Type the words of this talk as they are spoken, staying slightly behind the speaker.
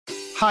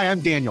Hi,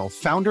 I'm Daniel,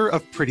 founder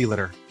of Pretty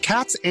Litter.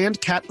 Cats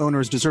and cat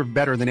owners deserve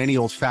better than any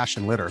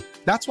old-fashioned litter.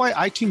 That's why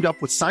I teamed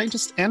up with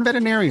scientists and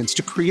veterinarians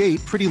to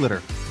create Pretty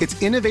Litter.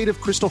 Its innovative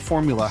crystal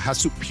formula has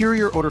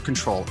superior odor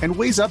control and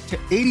weighs up to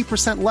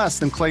 80% less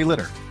than clay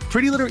litter.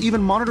 Pretty Litter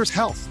even monitors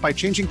health by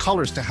changing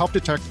colors to help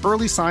detect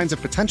early signs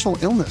of potential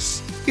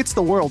illness. It's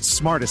the world's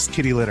smartest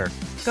kitty litter.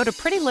 Go to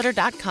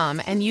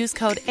prettylitter.com and use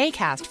code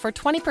ACAST for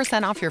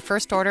 20% off your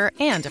first order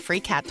and a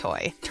free cat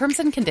toy. Terms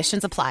and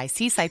conditions apply.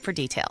 See site for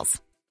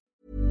details.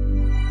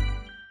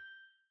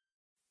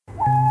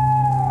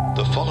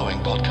 The following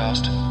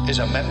podcast is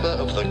a member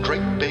of the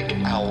Great Big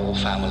Owl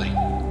family.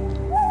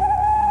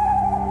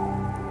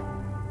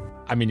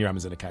 I'm in your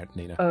Amazon account,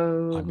 Nina.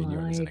 Oh, I'm in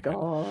your Amazon my account.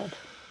 God.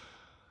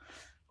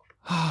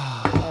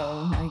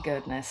 Oh, my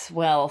goodness.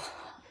 Well,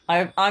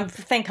 I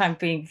think I'm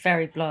being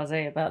very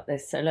blasé about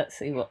this, so let's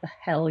see what the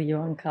hell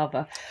you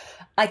uncover.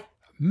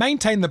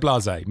 Maintain the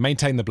blasé.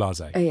 Maintain the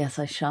blasé. Oh, yes,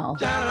 I shall.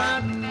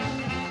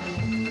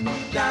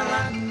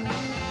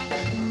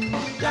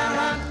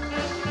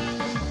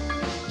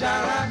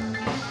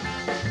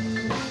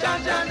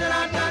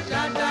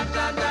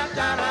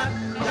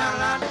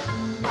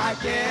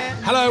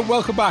 Hello,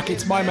 welcome back.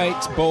 It's My Mate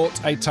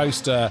Bought a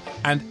Toaster.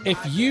 And if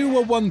you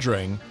were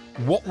wondering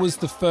what was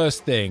the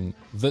first thing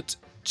that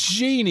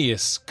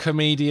genius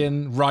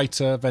comedian,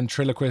 writer,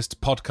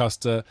 ventriloquist,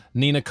 podcaster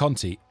Nina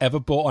Conti ever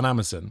bought on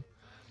Amazon,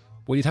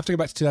 well, you'd have to go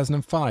back to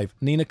 2005.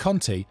 Nina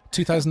Conti,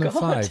 2005.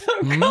 God,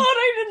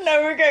 I didn't know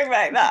we were going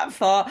back that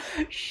far.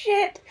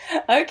 Shit.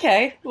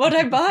 Okay, what'd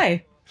I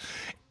buy?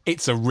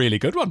 It's a really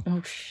good one.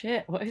 Oh,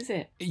 shit. What is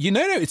it?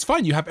 No, it's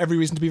fine. You have every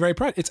reason to be very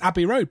proud. It's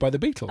Abbey Road by the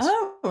Beatles.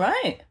 Oh,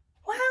 right.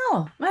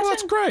 Wow. Imagine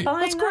that's great.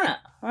 buying That's great. that.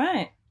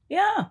 Right.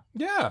 Yeah.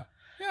 Yeah.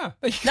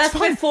 It's That's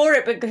fine. before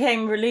it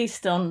became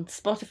released on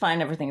Spotify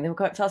and everything. They were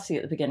quite fussy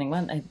at the beginning,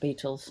 weren't they, the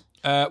Beatles?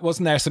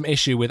 Wasn't there some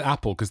issue with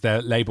Apple because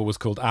their label was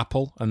called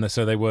Apple, and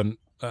so they weren't?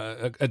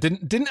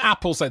 Didn't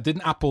Apple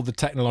the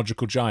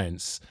technological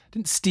giants?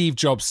 Didn't Steve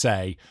Jobs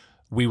say,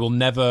 "We will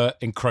never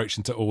encroach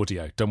into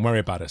audio. Don't worry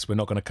about us. We're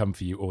not going to come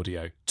for you,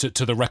 audio."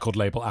 To the record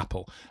label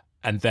Apple,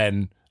 and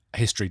then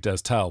history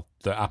does tell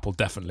that Apple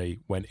definitely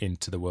went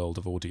into the world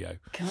of audio.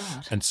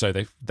 God. And so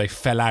they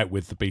fell out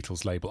with the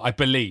Beatles label. I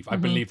believe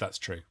that's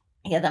true.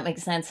 Yeah, that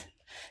makes sense.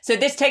 So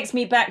this takes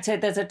me back to,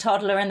 there's a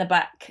toddler in the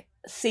back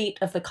seat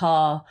of the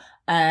car,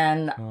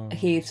 and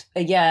he's,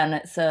 and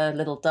it's a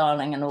Little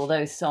Darling and all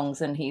those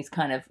songs, and he's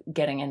kind of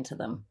getting into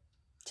them.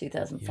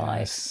 2005.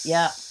 Yes.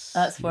 Yeah,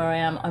 that's where I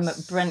am. I'm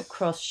at Brent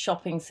Cross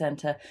Shopping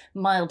Centre,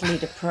 mildly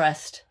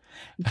depressed.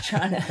 I'm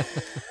trying to...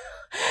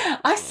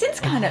 I've since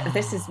kind of,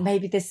 this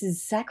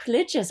is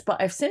sacrilegious, but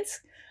I've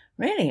since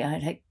really,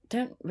 I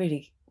don't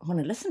really want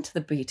to listen to the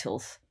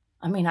Beatles.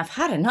 I mean, I've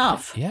had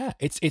enough. Yeah,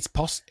 it's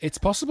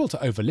possible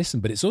to over-listen,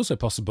 but it's also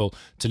possible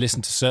to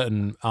listen to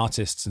certain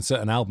artists and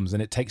certain albums,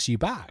 and it takes you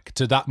back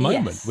to that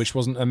moment, which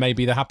wasn't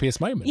maybe the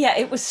happiest moment. Yeah,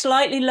 it was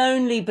slightly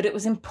lonely, but it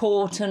was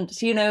important.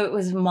 It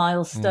was a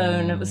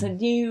milestone. It was a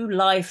new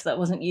life that I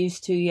wasn't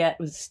used to yet.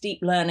 It was a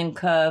steep learning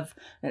curve.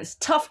 And it was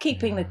tough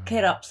keeping the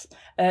kid up.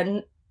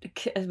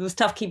 It was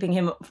tough keeping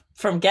him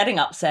from getting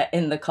upset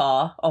in the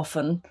car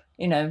often.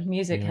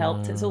 Music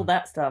helped. It's all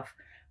that stuff.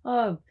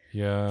 Oh,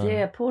 yeah.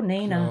 Dear, poor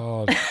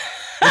Nina.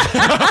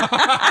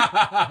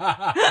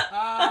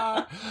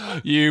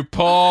 You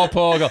poor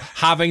girl,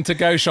 having to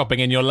go shopping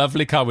in your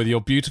lovely car with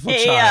your beautiful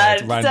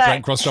child around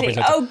Brent Cross Shopping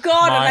Centre. Oh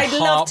God, and I'd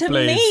love to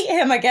bleeds. meet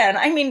him again.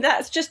 I mean,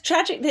 that's just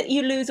tragic that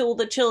you lose all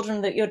the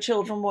children that your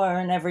children were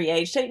in every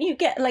age. So you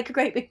get like a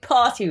great big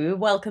party. We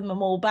welcome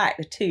them all back,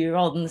 the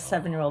 2-year-old and the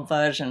 7-year-old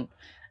version.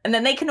 And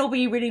then they can all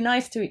be really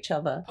nice to each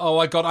other. Oh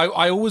my God,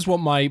 I always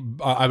want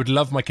I would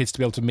love my kids to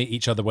be able to meet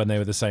each other when they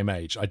were the same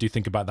age. I do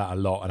think about that a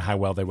lot and how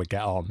well they would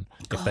get on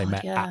if they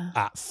met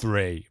at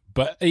 3.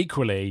 But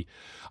equally,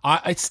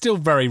 it's still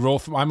very raw.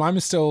 I'm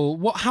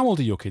still, how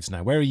old are your kids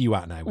now? Where are you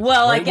at now?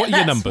 Well, what are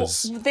your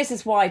numbers? This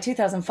is why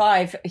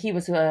 2005, he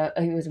was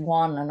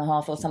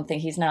 1.5 or something.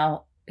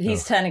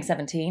 He's turning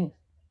 17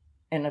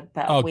 in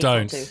about a week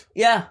or 2.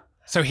 Yeah.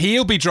 So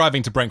he'll be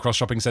driving to Brent Cross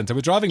Shopping Centre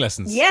with driving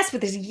lessons. Yes,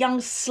 with his young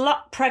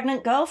slut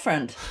pregnant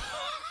girlfriend.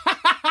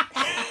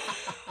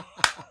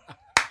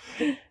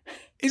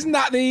 Isn't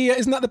that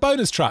the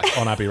bonus track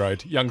on Abbey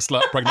Road? Young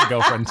slut pregnant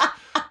girlfriend.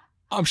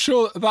 I'm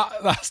sure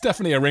that's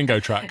definitely a Ringo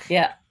track.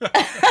 Yeah.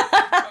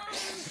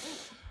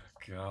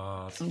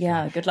 God.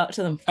 Yeah. Good luck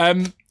to them.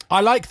 I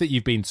like that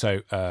you've been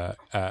so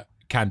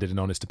candid and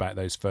honest about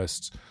those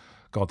first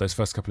couple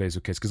of years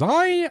with kids, because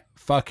I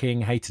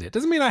fucking hated it.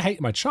 Doesn't mean I hate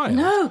my child.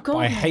 No, God.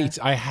 But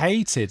I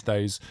hated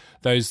those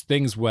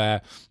things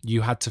where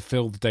you had to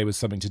fill the day with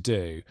something to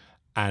do,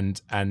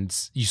 and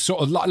you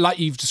sort of like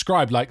you've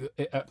described, like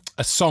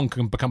a song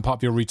can become part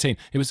of your routine.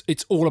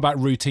 It's all about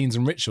routines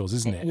and rituals,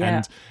 isn't it?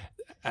 Yeah.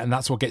 And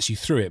that's what gets you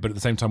through it. But at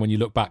the same time, when you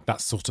look back,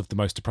 that's sort of the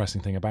most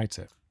depressing thing about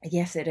it.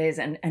 Yes, it is.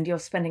 And you're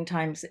spending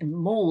times in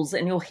malls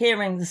and you're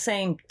hearing the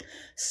same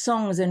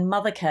songs in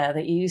Mothercare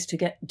that you used to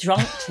get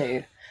drunk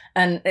to.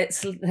 And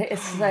it's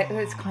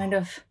kind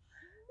of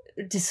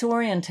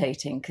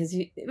disorientating because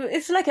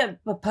it's like a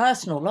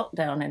personal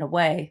lockdown in a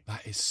way.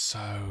 That is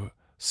so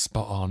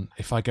spot on.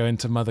 If I go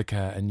into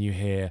Mothercare and you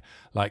hear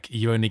like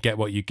you only get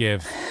what you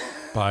give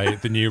by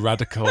the New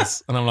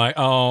Radicals, and I'm like,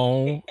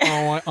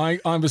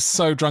 I was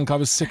so drunk I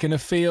was sick in a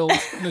field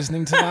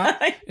listening to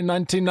that in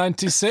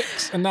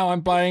 1996, and now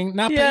I'm buying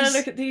nappies. Yeah,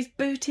 look at these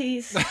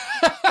booties.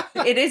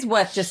 It is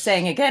worth just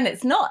saying again,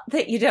 it's not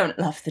that you don't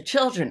love the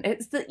children,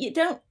 it's that you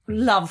don't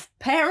love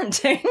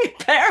parenting.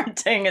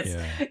 Parenting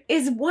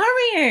is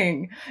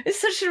worrying.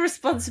 It's such a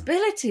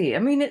responsibility. I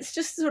mean, it's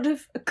just sort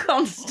of a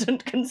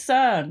constant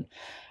concern.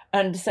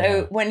 And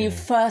so when you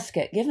first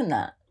get given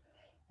that,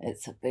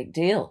 it's a big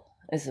deal.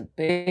 It's a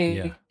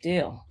big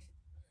deal.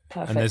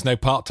 Perfect. And there's no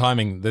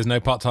part-timing. There's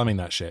no part-timing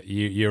that shit.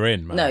 You're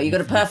in, man. No, you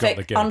got a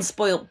perfect,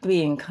 unspoilt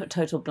being,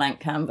 total blank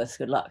canvas.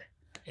 Good luck.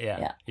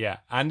 Yeah.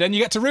 And then you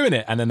get to ruin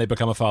it, and then they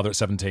become a father at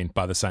 17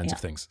 by the sounds of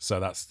things.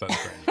 So that's great news.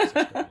 That's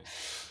great news.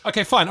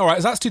 Okay, fine. All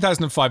right, so that's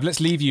 2005. Let's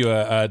leave you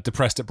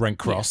depressed at Brent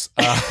Cross.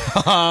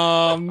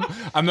 And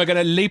we're going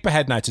to leap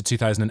ahead now to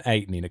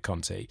 2008, Nina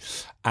Conti.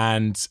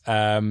 And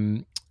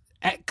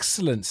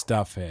excellent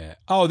stuff here.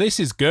 Oh, this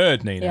is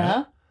good, Nina.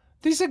 Yeah.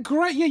 These are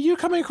great. Yeah, you're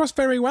coming across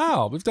very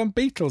well. We've done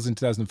Beatles in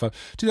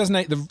 2005.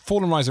 2008, The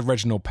Fall and Rise of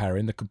Reginald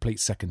Perrin, the complete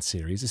second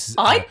series. This is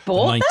I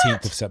bought the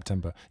 19th of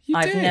September.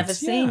 I've never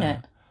seen it.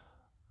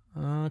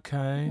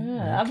 Okay.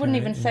 Yeah, I wouldn't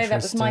even say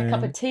that was my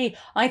cup of tea.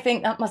 I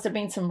think that must have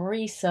been some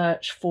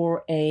research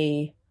for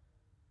I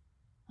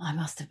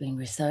must have been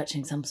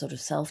researching some sort of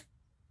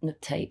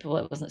self-tape. Well,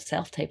 it wasn't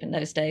self-tape in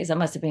those days. I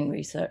must have been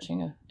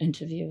researching an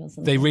interview or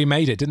something. They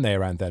remade it, didn't they,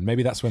 around then?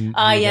 Maybe that's when...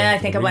 I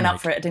think I went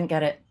up for it. I didn't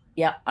get it.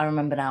 Yeah, I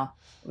remember now.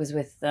 It was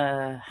with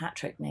Hat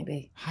Trick,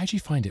 maybe. How do you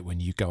find it when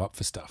you go up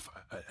for stuff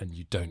and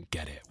you don't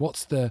get it?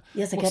 What's the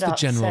upset.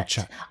 General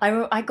chat?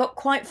 I got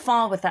quite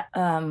far with that,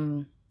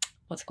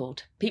 what's it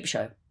called? Peep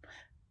Show.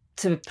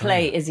 To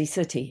play Izzy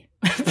Sooty.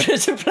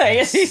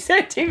 Izzy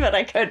Sooty, but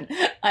I couldn't.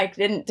 I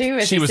didn't do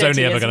Izzy Sooty. She was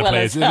only ever going to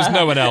play Izzy. There was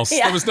no one else.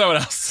 Yeah. There was no one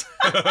else.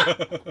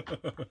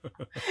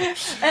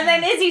 And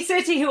then Izzy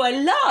Sooty, who I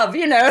love,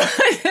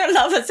 I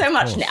love her so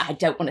much. No, I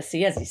don't want to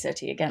see Izzy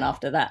Sooty again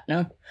after that.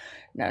 No.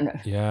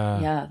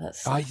 Yeah,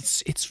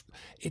 that's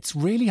it's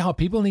really hard.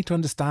 People need to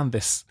understand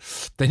this.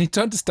 They need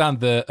to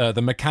understand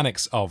the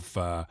mechanics of.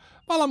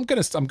 Well, I'm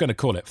gonna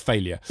call it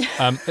failure.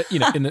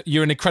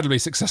 You're an incredibly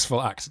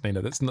successful act,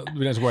 Nina. That's not, we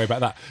don't have to worry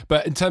about that.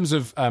 But in terms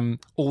of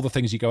all the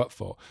things you go up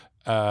for,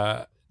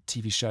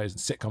 TV shows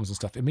and sitcoms and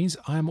stuff, it means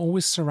I am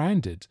always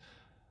surrounded.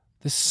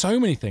 There's so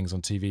many things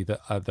on TV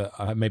that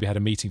I maybe had a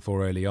meeting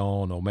for early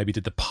on, or maybe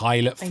did the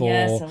pilot for.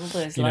 Yes, all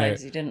those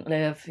lives you didn't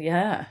live.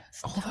 Yeah.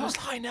 All those,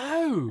 I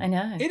know.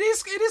 It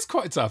is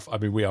quite tough. I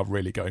mean, we are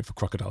really going for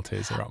crocodile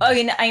tears here, aren't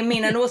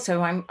we? And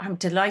also I'm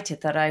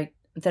delighted that I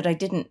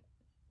didn't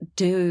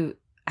do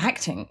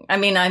acting. I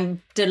mean,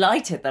 I'm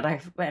delighted that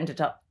I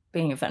ended up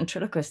being a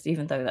ventriloquist,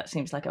 even though that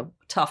seems like a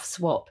tough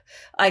swap.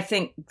 I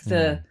think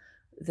the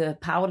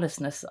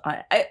powerlessness.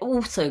 I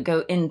also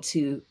go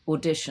into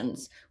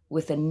auditions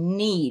with a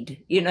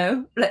need,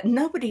 like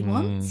nobody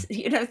wants,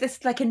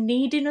 there's like a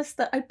neediness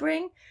that I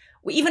bring.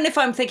 Even if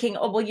I'm thinking,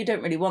 oh, well, you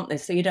don't really want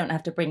this, so you don't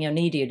have to bring your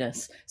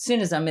neediness. As soon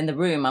as I'm in the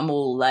room, I'm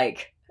all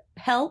like,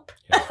 help.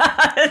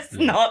 Yeah. It's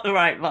not the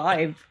right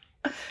vibe.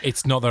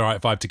 It's not the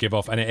right vibe to give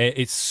off. And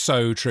it's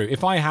so true.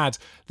 If I had,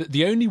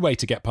 the only way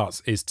to get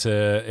parts is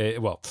to,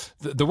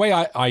 the way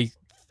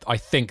I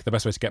think the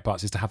best way to get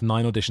parts is to have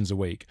 9 auditions a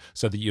week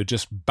so that you're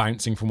just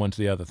bouncing from one to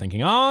the other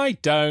thinking, I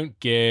don't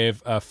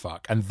give a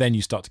fuck. And then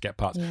you start to get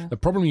parts. Yeah. The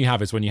problem you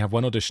have is when you have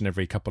one audition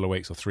every couple of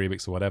weeks or 3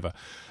 weeks or whatever.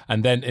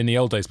 And then in the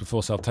old days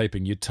before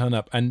self-taping, you'd turn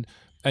up and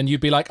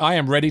you'd be like, I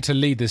am ready to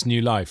lead this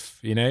new life,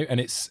 And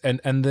it's,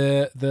 and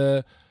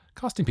the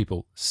casting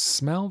people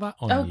smell that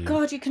on you. Oh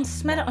God, you can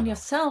smell it on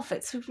yourself.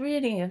 It's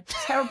really a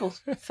terrible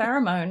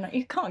pheromone.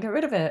 You can't get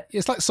rid of it.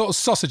 It's like sort of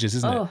sausages,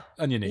 isn't it?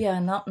 Oniony. Yeah,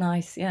 not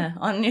nice. Yeah,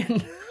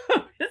 onion.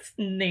 This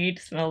need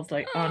smells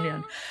like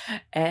onion.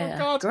 Oh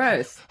God.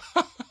 Gross.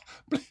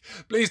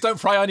 Please don't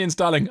fry onions,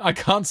 darling. I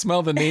can't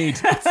smell the need.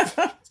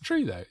 It's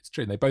true though. It's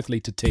true. They both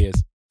lead to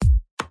tears.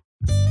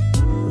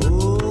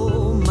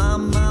 Oh,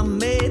 mama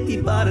made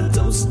me butter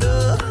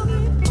toaster.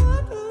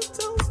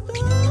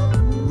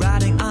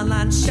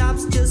 Online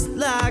shops just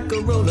like a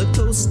roller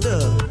coaster.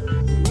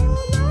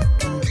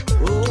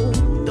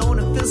 Oh, don't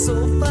it feel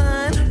so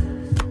fine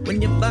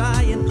when you're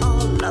buying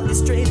all of these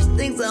strange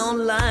things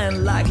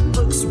online, like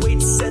books,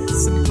 weight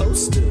sets, and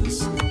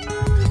posters.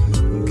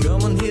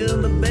 Come and hear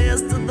the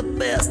best of the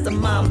best of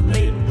my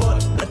made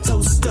butter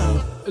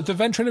toaster. The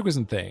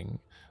ventriloquism thing.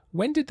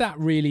 When did that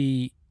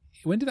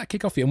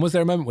kick off for you? And was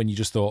there a moment when you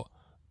just thought,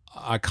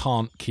 I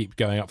can't keep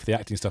going up for the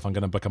acting stuff, I'm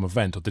going to become a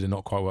vent, or did it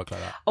not quite work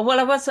like that? Well,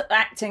 I was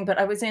acting, but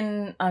I was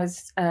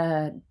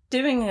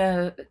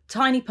doing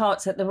tiny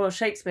parts at the Royal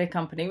Shakespeare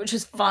Company, which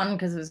was fun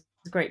because it was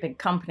a great big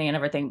company and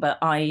everything. But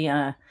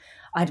I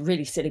had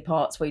really silly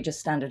parts where you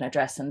just stand in a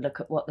dress and look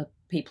at what the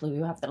people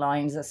who have the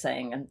lines are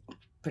saying and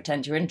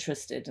pretend you're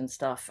interested and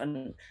stuff.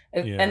 And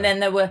then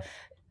there were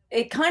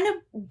it kind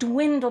of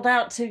dwindled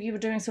out to you were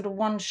doing sort of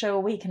one show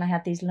a week, and I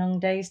had these long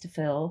days to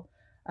fill.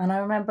 And I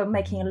remember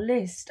making a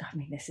list. I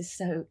mean, this is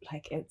so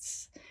like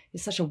it's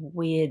such a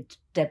weird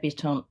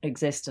debutante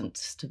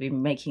existence to be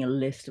making a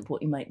list of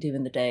what you might do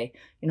in the day.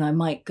 You know, I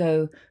might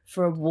go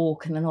for a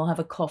walk and then I'll have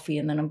a coffee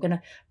and then I'm going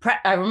to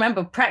I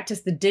remember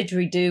practice the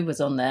didgeridoo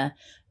was on there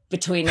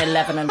between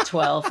 11 and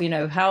 12. You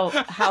know, how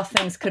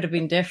things could have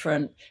been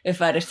different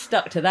if I'd have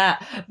stuck to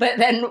that. But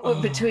then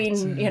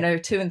between,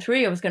 2 and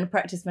 3, I was going to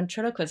practice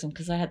ventriloquism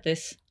because I had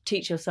this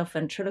teach yourself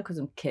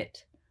ventriloquism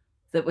kit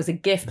that was a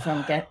gift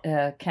from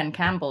Ken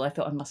Campbell. I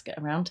thought I must get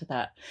around to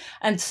that.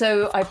 And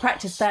so I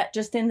practiced that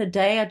just in the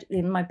day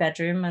in my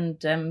bedroom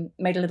and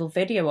made a little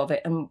video of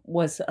it and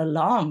was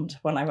alarmed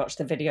when I watched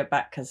the video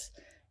back because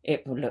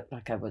it looked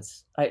like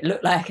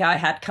I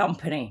had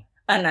company.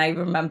 And I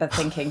remember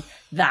thinking,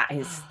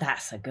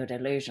 that's a good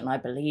illusion. I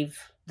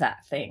believe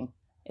that thing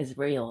is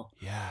real.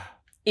 Yeah.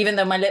 Even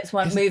though my lips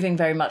weren't moving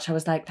very much, I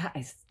was like,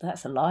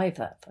 that's alive,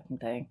 that fucking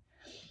thing.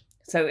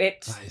 So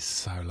that is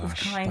so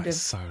lush. Kind of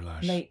so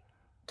lush. Late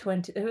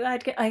 20.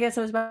 I guess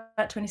I was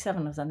about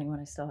 27 or something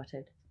when I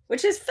started,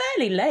 which is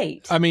fairly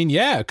late. I mean,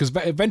 yeah, because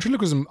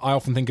ventriloquism, I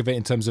often think of it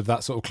in terms of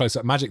that sort of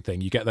close-up magic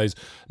thing. You get those,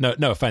 no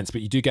offense,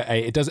 but you do get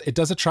it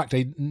does attract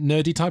a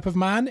nerdy type of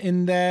man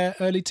in their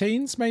early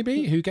teens,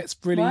 maybe, who gets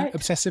really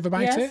obsessive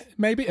about it.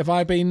 Maybe have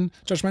I been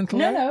judgmental?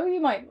 No,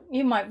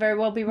 you might very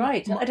well be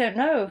right. I don't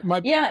know.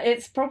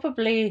 It's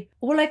probably.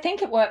 Well, I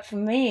think it worked for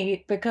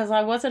me because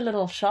I was a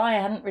little shy.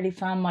 I hadn't really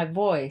found my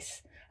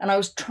voice, and I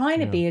was trying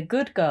to be a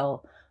good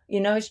girl. You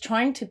know, I was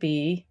trying to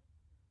be.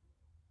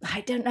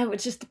 I don't know.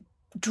 It's just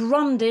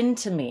drummed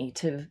into me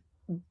to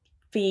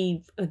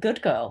be a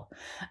good girl,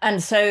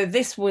 and so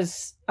this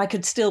was. I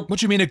could still. What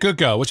do you mean a good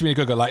girl?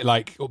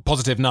 Like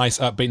positive, nice,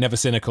 upbeat, never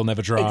cynical,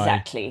 never dry.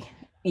 Exactly.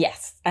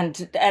 Yes, and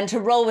to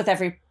roll with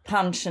every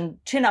punch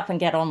and chin up and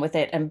get on with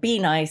it and be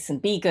nice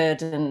and be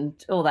good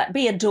and all that.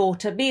 Be a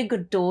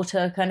good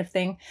daughter kind of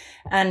thing,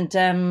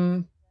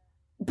 and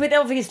but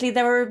obviously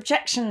there were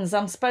objections,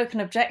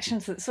 unspoken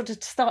objections that sort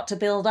of start to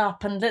build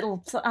up and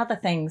little other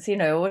things, you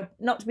know,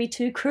 not to be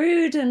too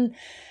crude. And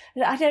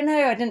I don't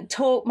know, I didn't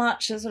talk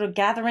much at sort of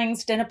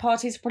gatherings, dinner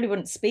parties, probably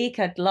wouldn't speak.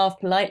 I'd laugh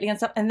politely and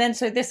stuff. And then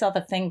so this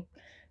other thing,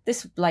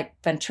 this like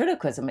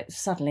ventriloquism,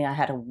 suddenly I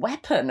had a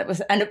weapon.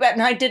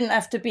 And I didn't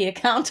have to be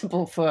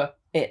accountable for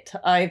it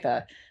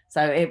either.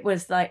 So it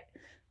was like,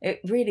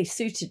 it really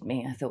suited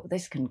me. I thought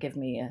this can give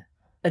me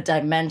a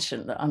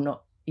dimension that I'm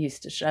not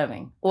used to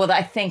showing, or that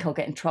I think I'll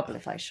get in trouble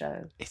if I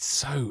show. It's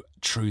so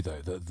true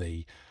though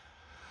that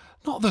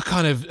not the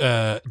kind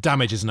of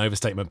damage is an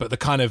overstatement, but the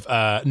kind of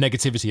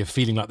negativity of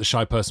feeling like the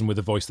shy person with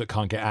a voice that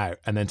can't get out,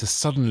 and then to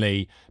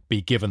suddenly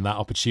be given that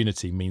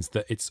opportunity means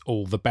that it's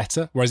all the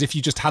better. Whereas if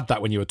you just had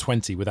that when you were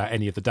 20 without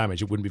any of the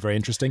damage, it wouldn't be very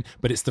interesting.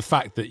 But it's the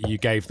fact that you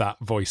gave that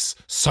voice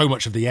so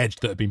much of the edge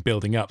that had been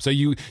building up. So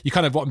you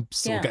kind of, what I'm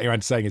sort of getting around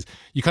to saying is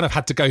you kind of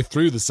had to go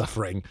through the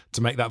suffering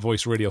to make that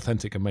voice really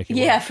authentic and make it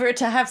work. For it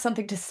to have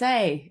something to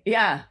say.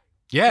 Yeah.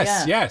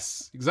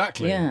 Yes,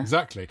 exactly.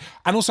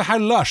 And also how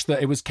lush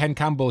that it was Ken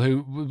Campbell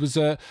who was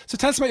so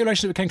tell us about your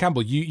relationship with Ken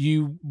Campbell.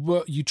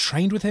 You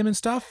trained with him and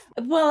stuff?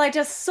 Well, I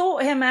just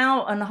sought him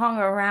out and hung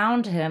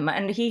around him,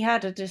 and he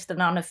had just an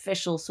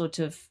unofficial sort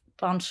of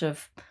bunch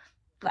of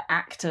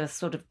actor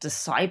sort of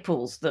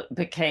disciples that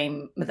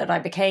I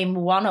became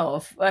one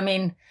of. I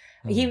mean,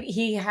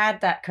 he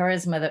had that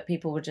charisma that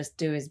people would just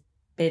do his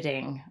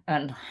bidding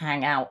and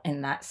hang out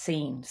in that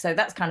scene. So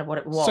that's kind of what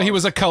it was. So he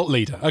was a cult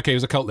leader. Okay, he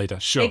was a cult leader.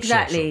 Sure.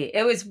 Exactly.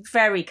 Sure. It was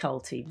very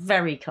culty.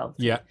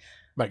 Yeah.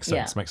 Makes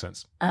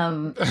sense.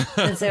 And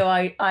so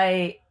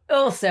I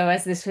also,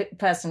 as this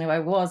person who I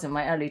was in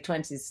my early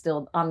 20s,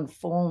 still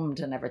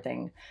unformed and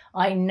everything,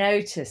 I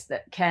noticed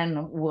that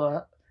Ken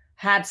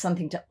had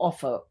something to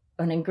offer,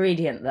 an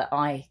ingredient that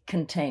I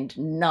contained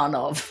none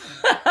of,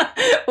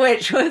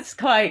 which was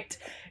quite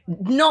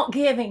not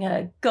giving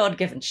a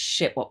God-given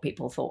shit what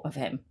people thought of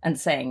him and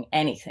saying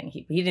anything.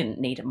 He didn't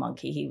need a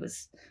monkey. He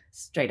was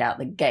straight out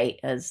the gate,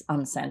 as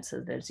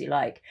uncensored as you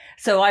like.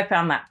 So I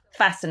found that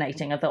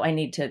fascinating. I thought I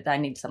need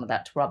some of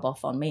that to rub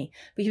off on me.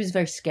 But he was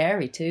very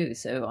scary too.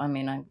 So I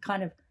mean, I'm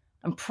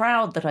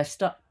proud that I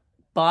stuck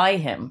by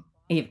him.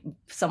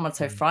 Someone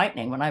so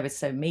frightening when I was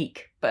so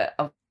meek, but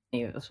I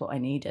knew it was what I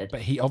needed.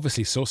 But he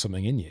obviously saw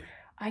something in you.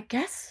 I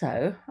guess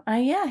so.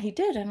 Yeah, he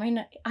did. I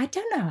mean, I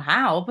don't know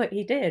how, but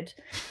he did.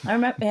 I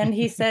remember, and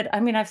he said, I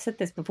mean, I've said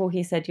this before,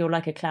 he said, you're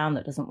like a clown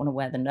that doesn't want to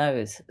wear the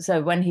nose. So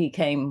when he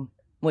came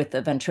with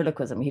the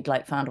ventriloquism, he'd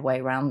found a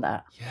way around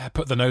that. Yeah,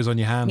 put the nose on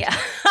your hand. Yeah.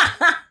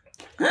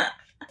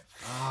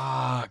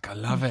 I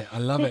love it.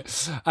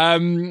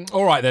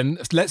 All right, then,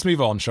 let's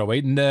move on, shall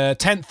we?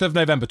 10th of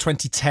November,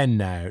 2010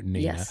 now, Nina.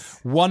 Yes.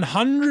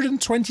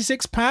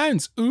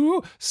 £126.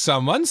 Ooh,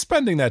 someone's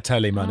spending their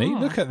telly money.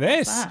 Look at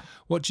this.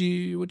 Would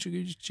you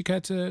care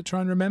to try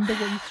and remember?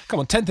 Come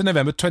on, 10th of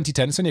November,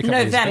 2010. It's only a couple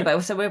of years ago.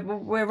 November, so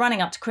we're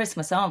running up to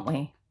Christmas, aren't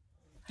we?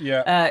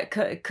 Yeah.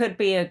 Could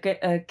be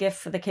a gift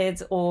for the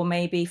kids, or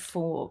maybe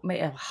for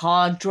a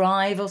hard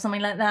drive or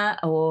something like that,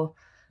 or...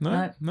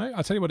 No.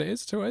 I'll tell you what it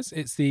is.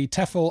 It's the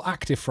Tefal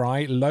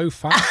Actifry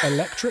low-fat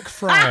electric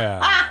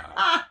fryer.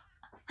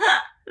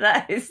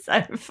 That is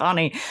so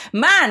funny.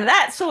 Man,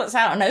 that sorts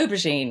out an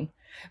aubergine.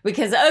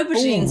 Because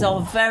aubergines are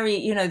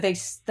very,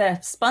 they're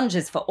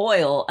sponges for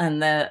oil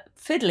and they're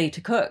fiddly to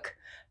cook.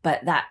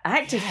 But that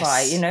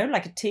Actifry,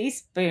 like a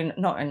teaspoon,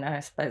 I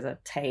suppose a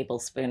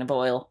tablespoon of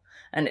oil.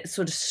 And it's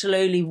sort of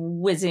slowly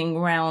whizzing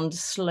around,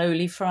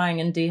 slowly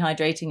frying and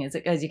dehydrating as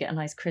it goes. You get a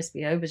nice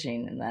crispy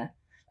aubergine in there.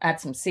 Add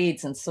some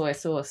seeds and soy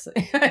sauce.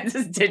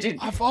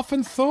 I've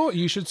often thought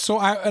you should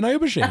sort out an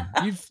aubergine.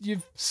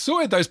 You've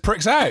sorted those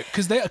pricks out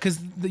because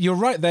you're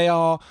right.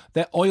 They're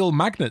oil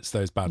magnets.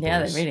 Those bad boys.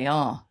 Yeah, they really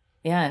are.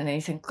 Yeah, and then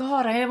you think,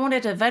 God, I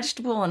wanted a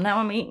vegetable, and now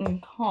I'm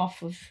eating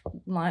half of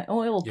my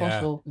oil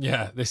bottle.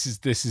 Yeah, this is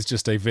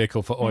just a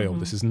vehicle for oil.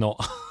 This is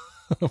not.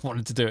 I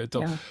wanted to do it at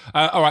all. Yeah.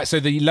 All right, so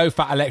the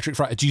low-fat electric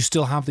fryer. Do you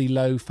still have the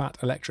low-fat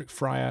electric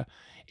fryer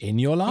in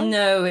your life?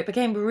 No, it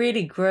became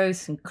really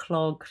gross and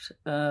clogged.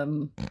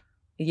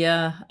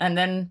 Yeah, and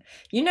then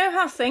you know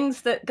how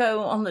things that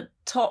go on the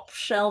top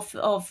shelf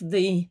of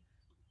the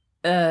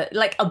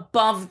like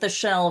above the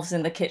shelves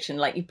in the kitchen,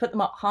 like you put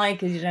them up high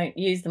because you don't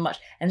use them much,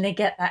 and they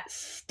get that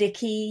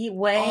sticky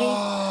way.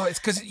 Oh, it's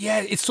because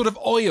it's sort of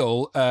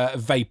oil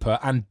vapor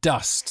and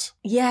dust.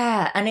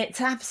 Yeah, and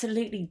it's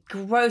absolutely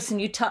gross,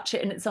 and you touch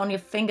it and it's on your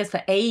fingers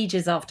for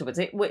ages afterwards.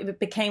 It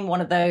became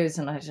one of those,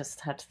 and I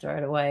just had to throw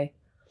it away.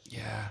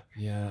 Yeah.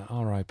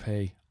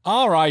 R.I.P.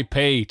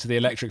 R.I.P. to the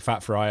electric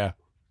fat fryer.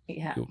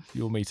 Yeah.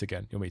 You'll meet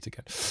again.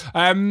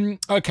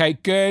 Okay,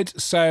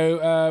 good.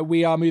 So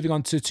we are moving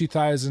on to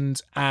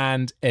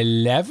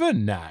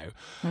 2011 now.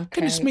 Okay.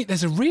 Goodness me,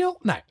 there's a real...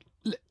 Now,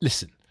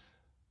 listen.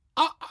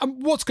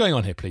 What's going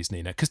on here, please,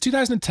 Nina? Because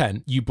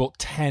 2010, you bought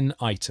 10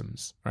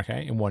 items,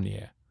 okay, in 1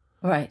 year.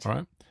 Right. All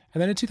right.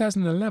 And then in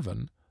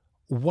 2011,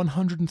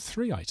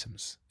 103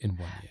 items in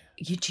 1 year.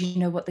 Do you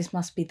know what this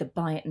must be? The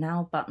buy it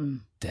now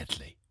button.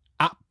 Deadly.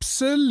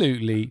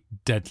 Absolutely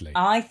deadly.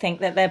 I think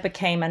that there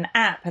became an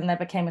app and there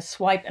became a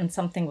swipe and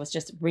something was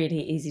just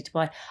really easy to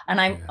buy. And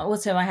I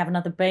have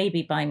another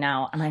baby by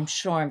now, and I'm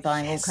sure I'm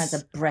buying all kinds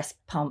of breast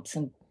pumps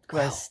and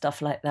gross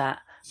stuff like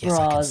that. Yes, bras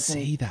I can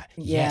see that.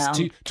 Yeah,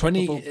 yes,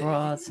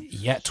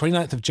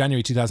 29th of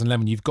January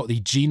 2011, you've got the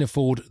Gina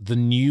Ford, The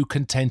New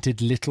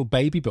Contented Little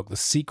Baby Book, The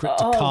Secret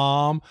to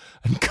Calm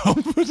and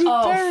Confident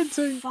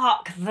Parenting.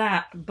 Fuck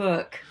that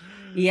book.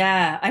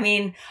 Yeah, I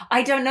mean,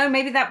 I don't know,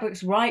 maybe that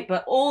book's right,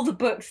 but all the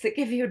books that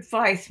give you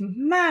advice,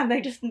 man,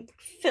 they just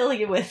fill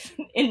you with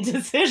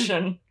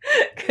indecision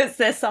because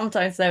they're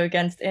sometimes so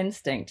against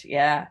instinct.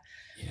 Yeah.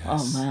 Yes.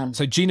 Oh, man.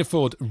 So Gina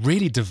Ford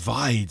really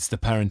divides the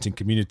parenting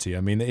community.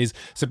 I mean, it is.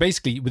 So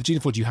basically, with Gina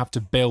Ford, you have to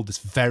build this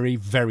very,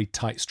 very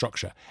tight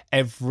structure.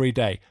 Every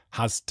day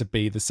has to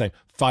be the same.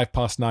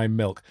 9:05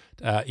 milk,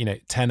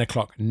 10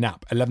 o'clock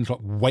nap, 11 o'clock,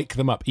 wake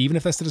them up. Even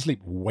if they're still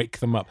asleep, wake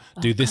them up.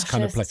 Do this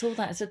kind of play. It's all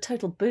that. It's a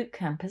total boot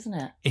camp, isn't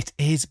it? It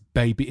is,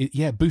 baby.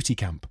 Booty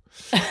camp.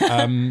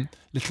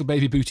 Little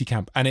baby booty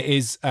camp. And it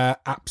is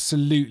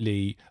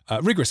absolutely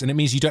rigorous. And it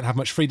means you don't have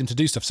much freedom to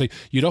do stuff. So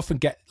you'd often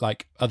get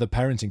like other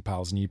parenting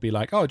pals and you'd be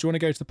like, oh, do you want to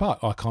go to the park?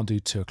 Oh, I can't do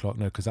 2 o'clock.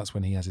 No, because that's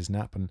when he has his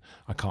nap and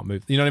I can't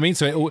move. You know what I mean?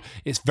 So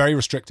it's very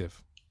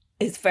restrictive.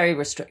 It's very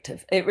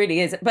restrictive. It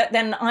really is. But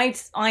then I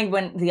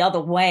went the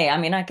other way. I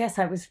mean, I guess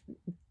that was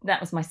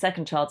my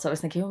second child. So I was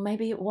thinking, well,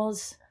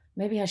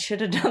 maybe I should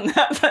have done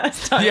that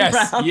first time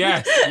round.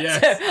 Yes.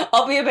 So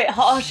I'll be a bit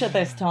harsher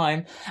this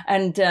time.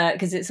 And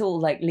because it's all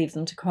like leave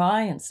them to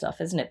cry and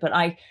stuff, isn't it? But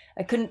I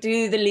couldn't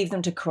do the leave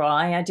them to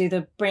cry. I do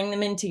the bring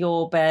them into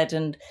your bed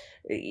and,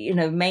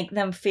 make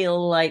them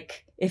feel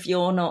like if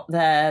you're not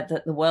there,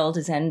 that the world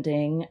is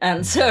ending.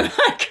 And so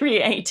I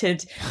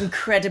created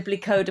incredibly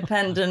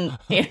codependent,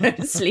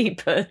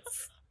 sleepers.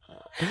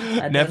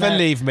 Never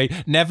leave me.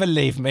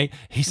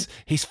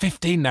 He's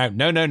 15 now.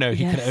 No.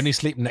 He can only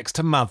sleep next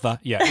to mother.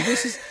 Yeah,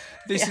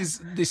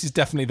 this is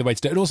definitely the way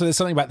to do it. And also, there's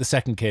something about the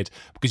second kid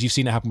because you've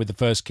seen it happen with the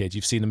first kid.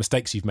 You've seen the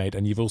mistakes you've made,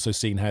 and you've also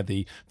seen how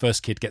the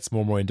first kid gets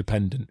more and more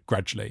independent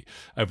gradually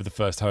over the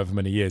first however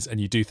many years. And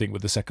you do think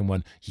with the second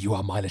one, you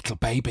are my little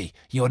baby.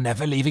 You're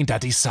never leaving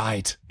Daddy's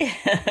side.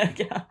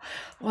 Yeah.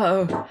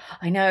 Whoa,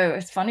 I know.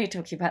 It's funny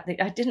talking about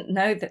I didn't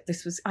know that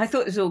this was. I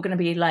thought it was all going to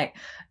be like,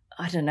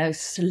 I don't know,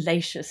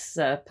 salacious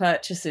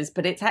purchases,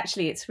 but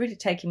it's really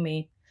taking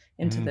me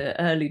into the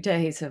early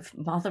days of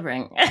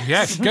mothering.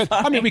 Yes, good.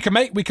 I mean, we can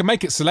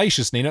make it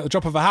salacious, Nina, at the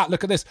drop of a hat.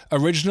 Look at this.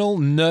 Original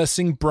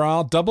nursing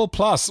bra double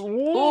plus. That's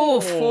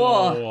more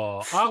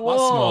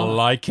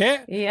like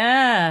it.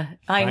 Yeah,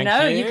 I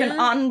know.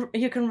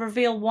 You can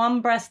reveal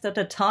one breast at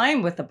a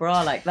time with a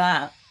bra like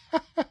that.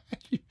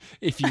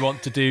 If you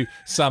want to do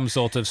some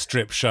sort of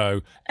strip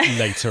show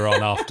later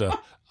on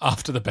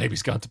after the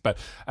baby's gone to bed.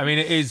 I mean,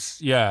 it is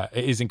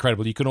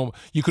incredible. You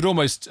could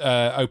almost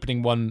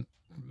opening one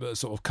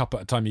sort of cup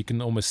at a time. You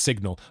can almost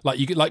signal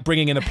like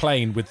bringing in a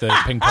plane with the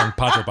ping pong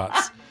paddle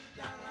bats.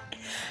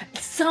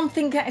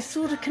 Something that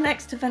sort of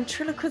connects to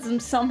ventriloquism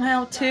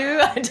somehow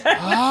too. I don't know.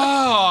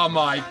 Oh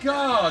my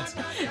God!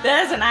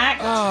 There's an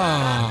act.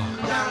 Oh.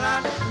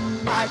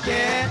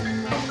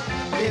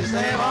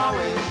 same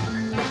always.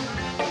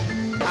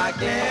 I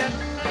can.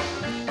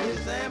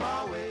 Same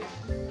always.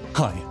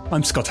 Hi,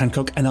 I'm Scott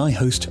Hancock and I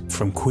host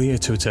From Queer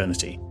to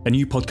Eternity, a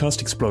new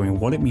podcast exploring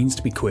what it means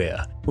to be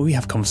queer, where we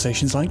have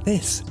conversations like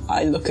this.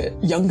 I look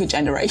at younger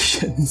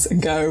generations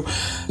and go,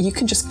 you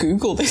can just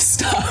Google this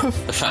stuff.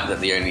 The fact that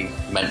the only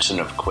mention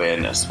of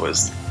queerness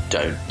was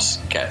don't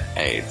get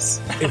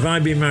AIDS. If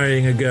I'd been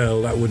marrying a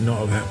girl, that would not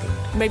have happened.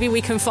 Maybe we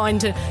can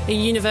find a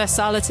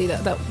universality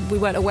that we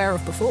weren't aware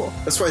of before.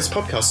 That's why this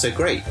podcast's so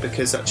great,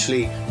 because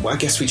actually, I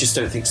guess we just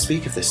don't think to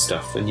speak of this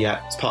stuff, and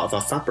yet it's part of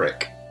our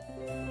fabric.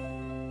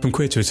 From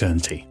Queer to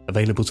Eternity,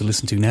 available to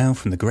listen to now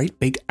from the great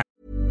big...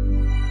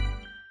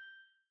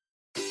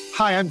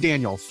 Hi, I'm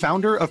Daniel,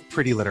 founder of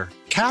Pretty Litter.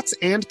 Cats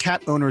and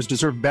cat owners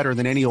deserve better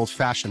than any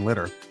old-fashioned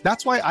litter.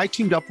 That's why I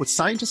teamed up with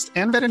scientists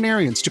and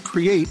veterinarians to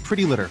create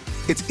Pretty Litter.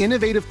 Its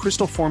innovative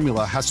crystal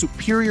formula has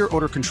superior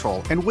odor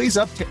control and weighs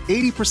up to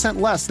 80%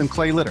 less than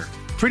clay litter.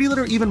 Pretty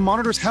Litter even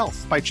monitors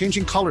health by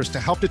changing colors to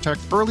help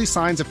detect early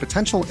signs of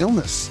potential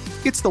illness.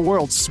 It's the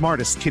world's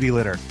smartest kitty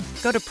litter.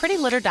 Go to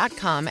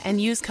prettylitter.com and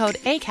use code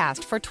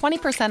ACAST for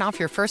 20% off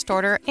your first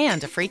order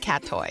and a free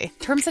cat toy.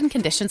 Terms and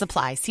conditions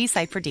apply. See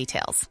site for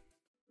details.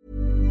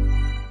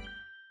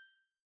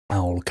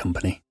 Owl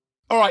Company.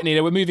 All right,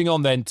 Nina, we're moving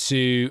on then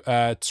to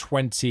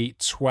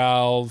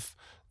 2012.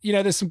 You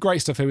know, there's some great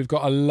stuff here. We've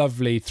got a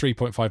lovely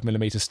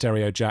 3.5mm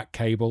stereo jack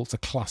cable. It's a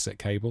classic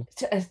cable.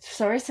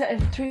 Sorry,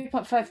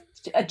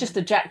 3.5, just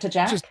a jack to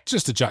jack?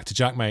 Just a jack to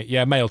jack, mate.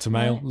 Yeah, male to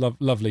male. Right.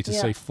 Lovely to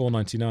see.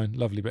 $4.99.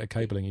 Lovely bit of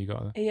cabling you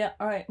got there. Yeah,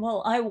 all right.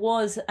 Well, I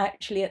was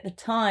actually at the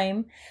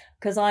time,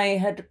 because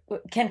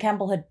Ken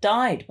Campbell had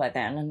died by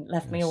then and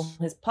left me all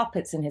his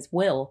puppets in his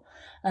will.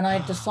 And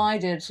I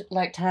decided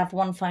to have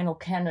one final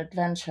Ken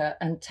adventure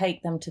and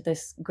take them to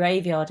this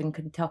graveyard in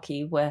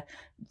Kentucky where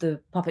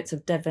the puppets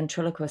of dead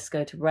ventriloquists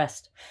go to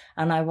rest.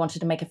 And I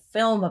wanted to make a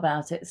film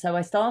about it.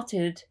 So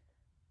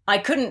I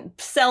couldn't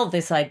sell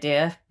this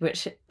idea,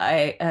 which to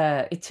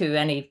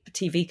any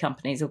TV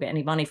companies or get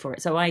any money for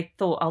it. So I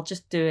thought I'll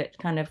just do it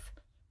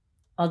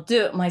I'll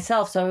do it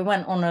myself. So I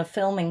went on a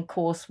filming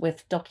course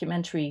with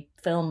documentary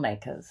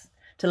filmmakers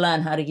to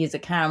learn how to use a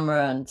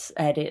camera and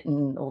edit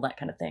and all that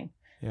kind of thing.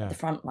 Yeah. The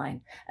front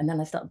line. And then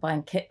I started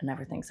buying kit and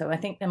everything. So I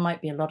think there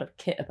might be a lot of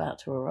kit about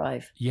to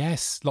arrive.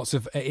 Yes, lots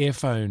of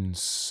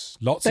earphones.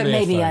 But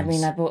maybe,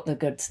 I bought the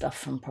good stuff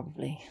from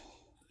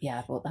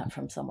I bought that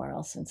from somewhere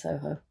else in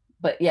Soho.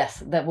 But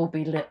yes, there will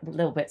be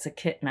little bits of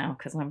kit now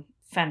because I'm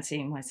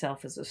fancying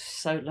myself as a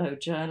solo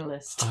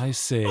journalist. I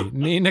see.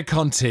 Nina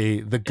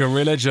Conti, the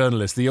guerrilla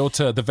journalist,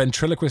 the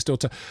ventriloquist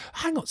author.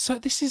 Hang on. So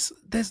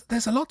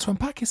there's a lot to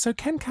unpack here. So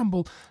Ken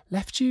Campbell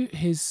left you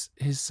his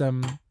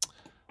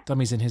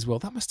dummies in his will.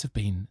 That must have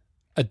been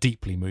a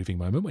deeply moving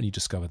moment when you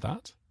discovered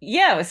that.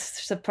 Yeah, it was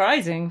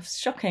surprising. It was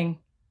shocking.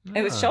 Yeah.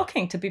 It was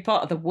shocking to be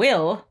part of the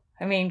will.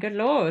 I mean, good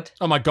Lord.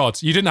 Oh my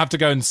God. You didn't have to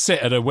go and sit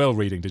at a will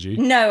reading, did you?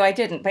 No, I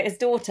didn't. But his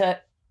daughter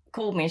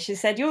called me and she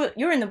said,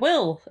 you're in the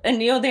will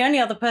and you're the only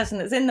other person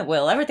that's in the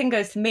will. Everything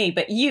goes to me,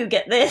 but you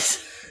get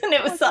this. And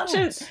it was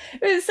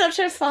such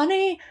a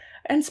funny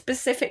and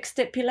specific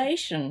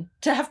stipulation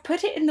to have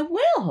put it in the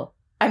will.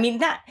 I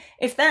mean,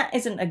 if that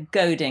isn't a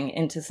goading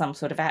into some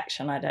sort of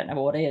action, I don't know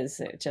what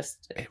is. It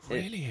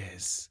really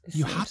is.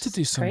 You had to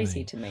do something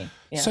crazy to me.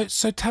 Yeah.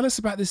 So tell us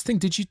about this thing.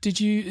 Did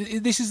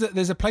you?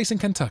 There's a place in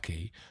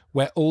Kentucky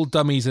where all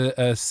dummies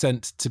are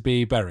sent to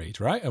be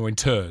buried, right, or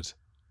interred.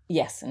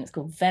 Yes, and it's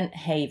called Vent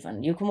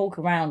Haven. You can walk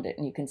around it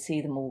and you can see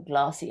them all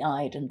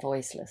glassy-eyed and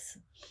voiceless.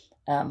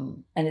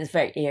 And it's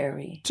very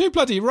eerie. Too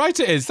bloody right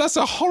it is. That's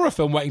a horror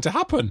film waiting to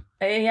happen.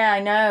 Yeah,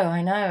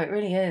 I know. It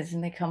really is.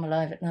 And they come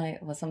alive at night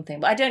or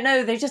something. But I don't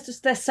know.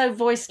 They're so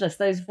voiceless.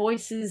 Those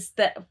voices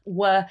that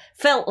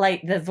felt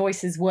like the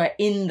voices were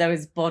in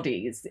those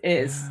bodies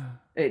it's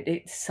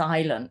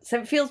silent. So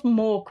it feels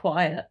more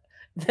quiet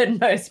than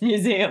most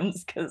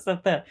museums because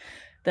of the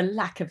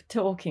lack of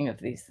talking of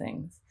these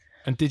things.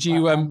 And did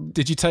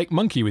you take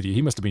Monkey with you?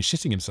 He must have been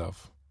shitting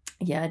himself.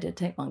 Yeah, I did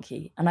take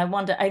Monkey. And I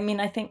wonder,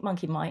 I think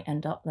Monkey might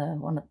end up there.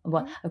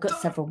 I've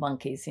got several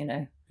monkeys,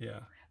 Yeah.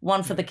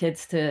 One for the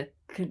kids to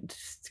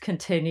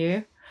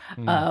continue,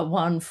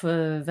 one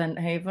for Vent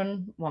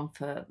Haven, one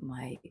for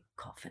my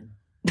coffin.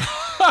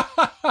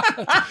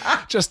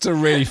 Just to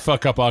really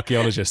fuck up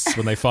archaeologists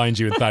when they find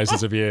you in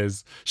thousands of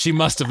years. She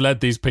must have led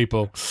these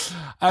people.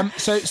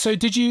 So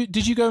did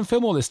you go and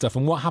film all this stuff?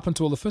 And what happened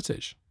to all the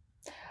footage?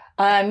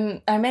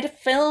 I made a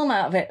film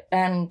out of it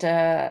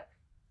and...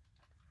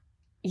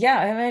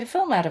 I made a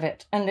film out of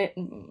it, and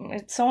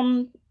it's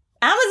on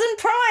Amazon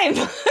Prime.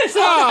 It's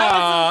on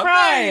Amazon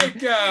Prime. There you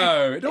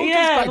go. It all comes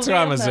back to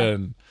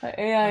Amazon.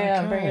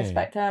 Yeah, bring us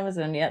back to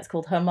Amazon. Yeah, it's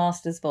called Her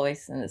Master's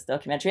Voice, and it's a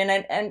documentary,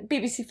 and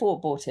BBC4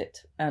 bought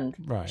it and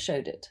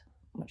showed it,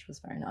 which was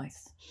very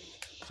nice.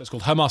 So it's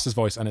called Her Master's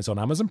Voice, and it's on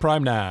Amazon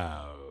Prime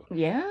now.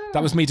 Yeah.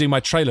 That was me doing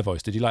my trailer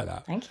voice. Did you like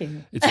that? Thank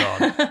you. It's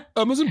on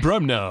Amazon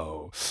Prime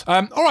now.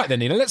 All right then,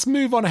 Nina, let's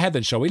move on ahead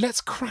then, shall we?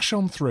 Let's crash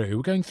on through.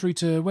 We're going through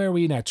to, where are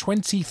we now?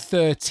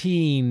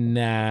 2013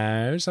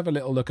 now. Let's have a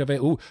little look of it.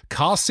 Oh,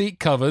 car seat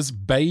covers,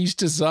 beige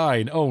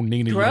design. Oh,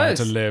 Nina, you know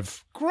to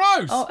live.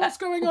 Gross. What's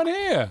going on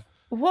here?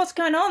 What's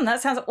going on?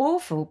 That sounds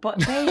awful.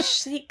 But beige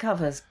seat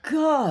covers.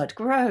 God,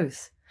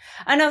 gross.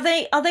 And are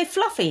they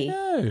fluffy?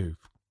 No.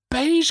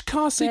 Beige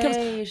car seat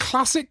covers.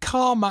 Classic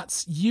car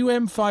mats,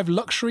 UM5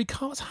 luxury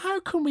cars. How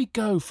can we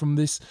go from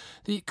the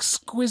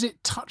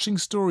exquisite, touching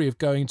story of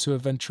going to a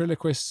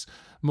ventriloquist's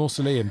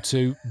mausoleum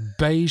to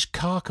beige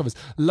car covers?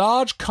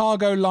 Large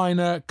cargo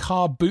liner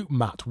car boot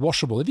mat,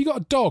 washable. Have you got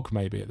a dog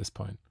maybe at this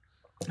point?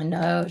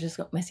 No, I've just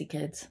got messy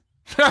kids.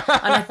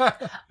 And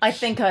I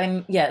think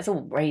it's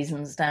all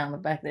raisins down the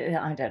back.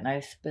 I don't know,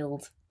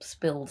 spilled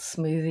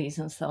smoothies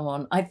and so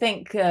on. I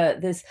think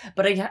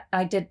but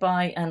I did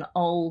buy an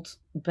old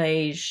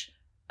beige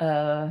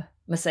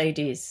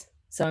Mercedes,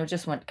 so I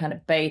just went kind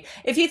of beige.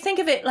 If you think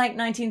of it like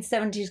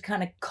 1970s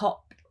kind of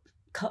cop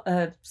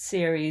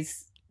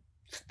series,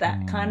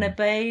 that kind of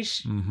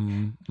beige.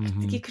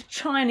 You could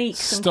try and eek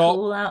some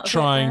cool out of it.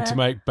 Stop trying to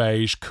make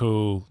beige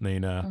cool,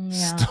 Nina.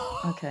 Yeah.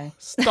 Okay.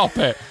 Stop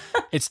it.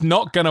 It's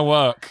not going to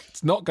work.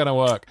 It's not going to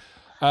work.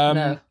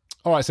 No.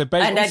 All right, so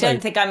beige. And I don't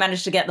think I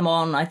managed to get them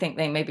on. I think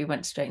they maybe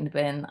went straight in the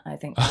bin. I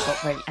think I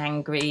got very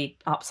angry,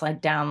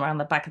 upside down around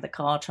the back of the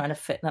car trying to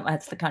fit them.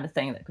 That's the kind of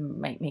thing that can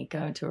make me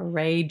go into a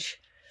rage.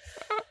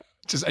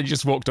 You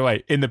just walked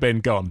away, in the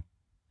bin, gone.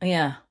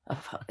 Yeah. Oh,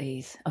 fuck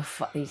these.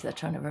 They're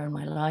trying to ruin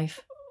my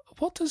life.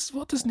 What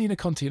does Nina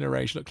Conti in a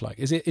rage look like?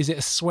 Is it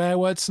a swear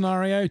word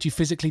scenario? Do you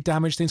physically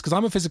damage things? Because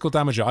I'm a physical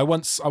damager. I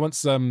once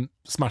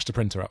smashed a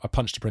printer up. I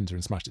punched a printer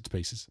and smashed it to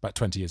pieces about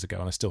 20 years ago,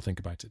 and I still think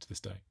about it to this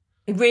day.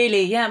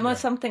 Really? Yeah. Well,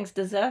 some things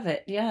deserve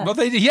it. Yeah. Well,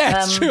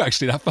 it's true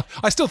actually.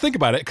 I still think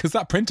about it because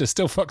that printer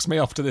still fucks me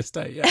off to this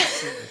day. Yeah.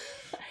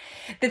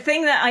 The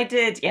thing that I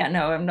did,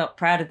 I'm not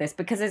proud of this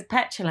because it's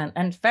petulant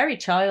and very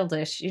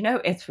childish.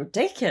 It's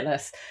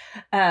ridiculous.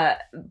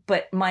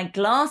 But my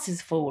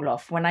glasses fall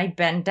off when I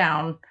bend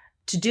down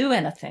to do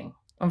anything.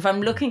 If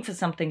I'm looking for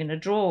something in a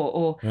drawer,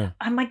 or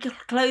my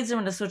clothes are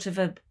in a sort of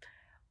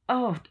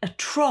a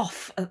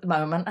trough at the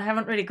moment. I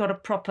haven't really got a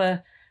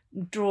proper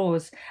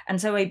drawers,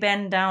 and so I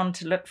bend down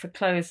to look for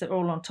clothes that are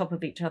all on top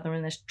of each other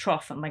in this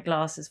trough, and my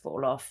glasses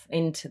fall off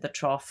into the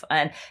trough.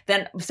 And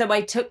then so I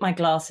took my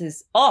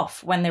glasses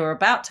off when they were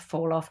about to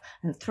fall off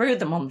and threw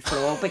them on the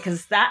floor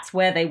because that's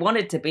where they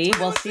wanted to be.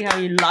 Well, see how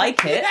you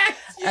like it.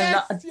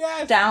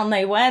 Yes. Down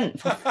they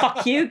went.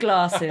 Fuck you,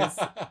 glasses.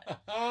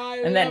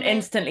 And then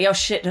instantly, oh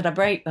shit, did I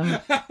break them?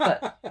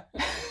 But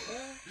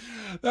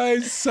that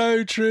is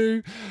so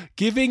true.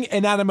 Giving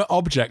inanimate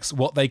objects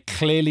what they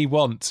clearly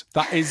want.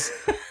 That is...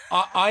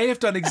 I have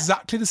done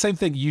exactly the same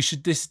thing.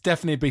 This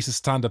definitely be a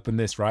stand-up in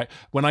this, right?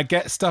 When I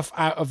get stuff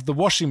out of the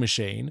washing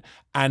machine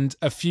and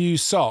a few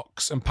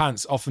socks and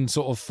pants often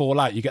sort of fall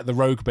out, you get the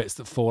rogue bits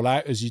that fall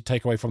out as you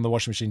take away from the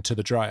washing machine to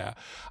the dryer.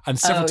 And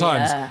several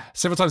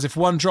times, if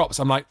one drops,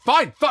 I'm like,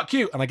 fine, fuck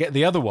you. And I get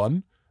the other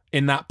one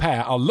in that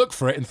pair. I'll look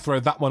for it and throw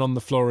that one on the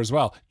floor as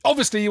well.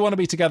 Obviously, you want to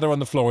be together on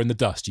the floor in the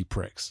dust, you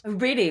pricks.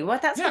 Really? Well,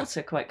 that's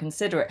also quite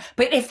considerate.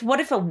 But what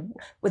if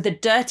with the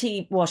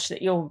dirty wash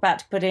that you're about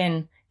to put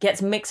in gets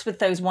mixed with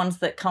those ones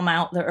that come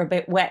out that are a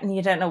bit wet and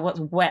you don't know what's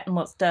wet and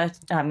what's dirty?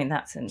 I mean,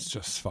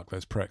 just fuck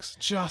those pricks.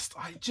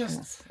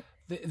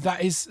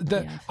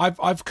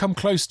 I've come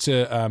close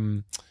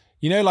to,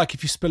 like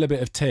if you spill a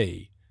bit of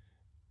tea,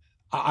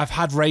 I've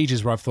had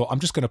rages where I've thought, I'm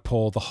just going to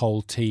pour the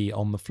whole tea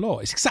on the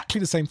floor. It's exactly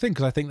the same thing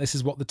because I think this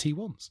is what the tea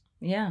wants.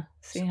 Yeah,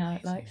 see how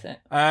it likes it.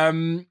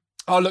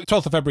 Oh, look,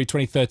 12th of February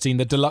 2013,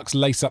 the deluxe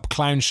lace-up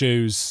clown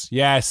shoes.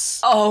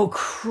 Yes. Oh,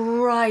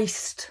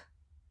 Christ.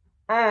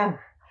 Oh.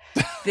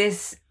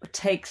 This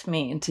takes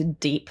me into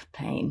deep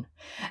pain.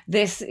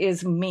 This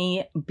is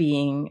me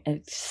being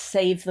a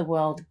save the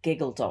world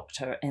giggle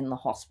doctor in the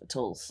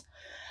hospitals.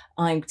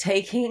 I'm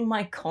taking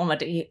my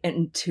comedy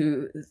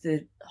into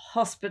the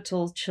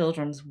hospital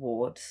children's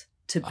wards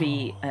to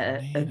be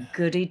a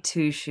goody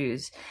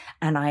two-shoes,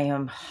 and I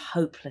am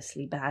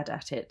hopelessly bad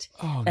at it.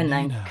 Nina.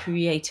 I'm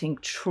creating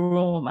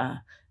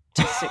trauma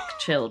to sick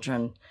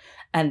children.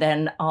 And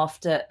then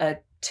after a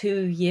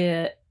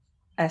 2-year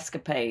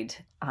escapade,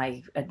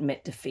 I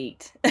admit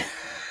defeat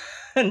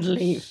and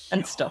leave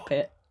and stop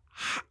it.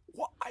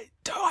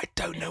 I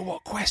don't know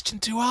what question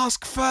to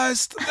ask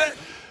first.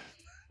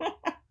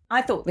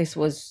 I thought this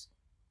was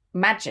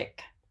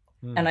magic,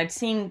 and I'd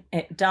seen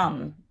it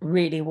done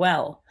really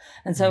well,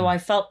 and so I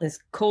felt this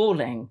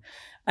calling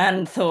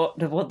and thought,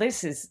 well,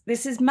 this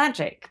is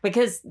magic,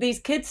 because these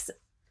kids,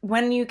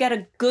 when you get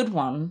a good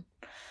one,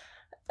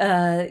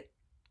 a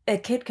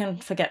kid can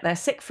forget they're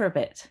sick for a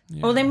bit,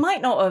 or they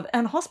might not have.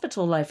 And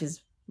hospital life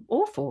is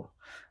awful.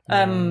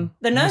 The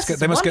nurses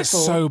they must get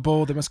so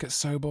bored. They must get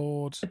so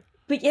bored.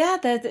 But yeah,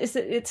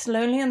 it's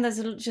lonely, and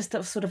there's just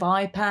a sort of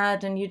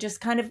iPad, and you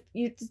just kind of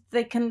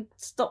they can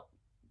stop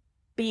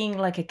being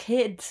like a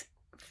kid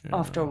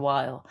after a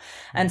while.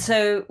 And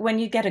so when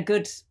you get a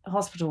good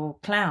hospital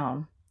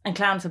clown, And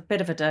clown's a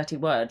bit of a dirty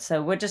word,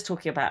 so we're just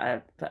talking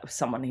about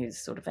someone who's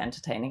sort of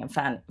entertaining and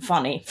funny,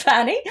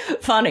 but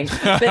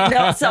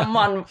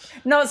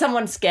not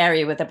someone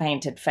scary with a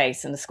painted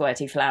face and a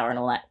squirty flower and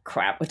all that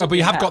crap. Oh, but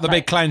you have got the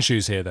big clown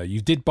shoes here, though. You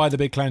did buy the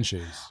big clown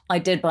shoes. I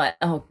did buy.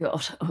 Oh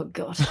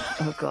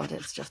god,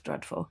 it's just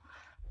dreadful.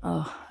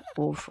 Oh,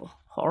 awful,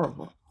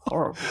 horrible.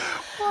 What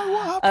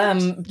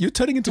happened? You're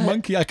turning into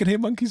Monkey. I can hear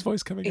Monkey's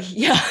voice coming out.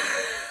 Yeah.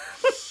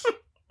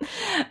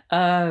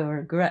 Oh,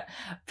 regret.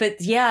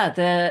 But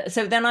yeah,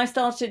 so then I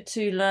started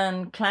to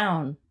learn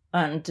clown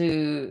and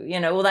do,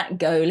 all that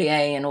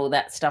Gaulier and all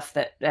that stuff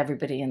that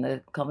everybody in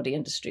the comedy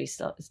industry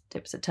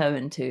dips a toe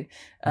into.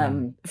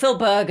 Phil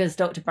Berger's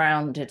Dr.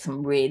 Brown did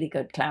some really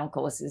good clown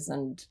courses,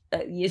 and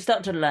you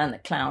start to learn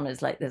that clown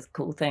is like this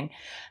cool thing.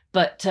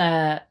 But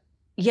I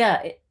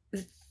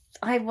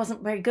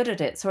wasn't very good at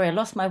it. Sorry, I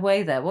lost my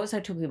way there. What was I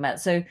talking about?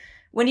 So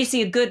when you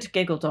see a good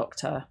giggle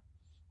doctor,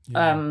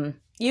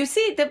 you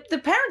see the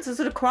parents are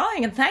sort of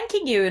crying and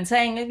thanking you and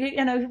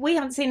saying, we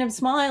haven't seen him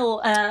smile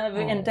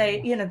in day.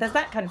 There's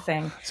that kind of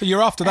thing. So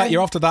you're after that.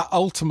 You're after that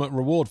ultimate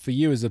reward for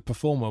you as a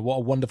performer. What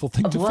a wonderful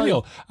thing to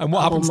feel. And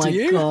what happens to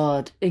you? Oh my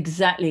God!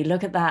 Exactly.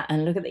 Look at that,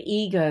 and look at the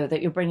ego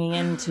that you're bringing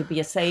in to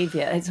be a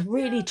savior. It's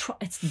really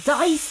it's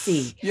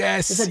dicey.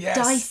 Yes, it's a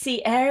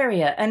dicey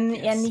area,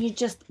 and you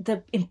just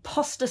the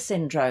imposter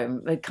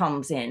syndrome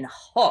comes in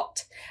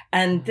hot,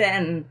 and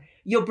then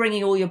you're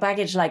bringing all your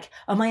baggage, like,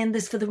 am I in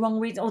this for the wrong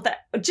reason? Or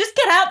that, just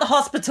get out the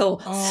hospital.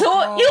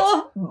 Sort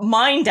your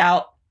mind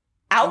out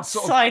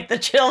outside the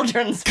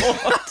children's ward.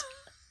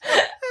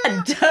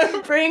 And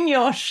don't bring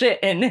your shit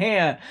in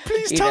here.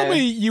 Please tell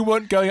me you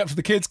weren't going up to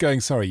the kids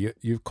going, sorry,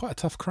 you're quite a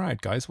tough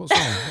crowd, guys. What's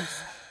wrong?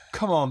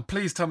 Come on,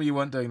 please tell me you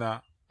weren't doing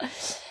that.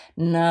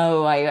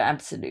 No, I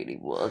absolutely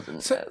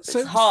wasn't. So it's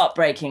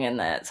heartbreaking in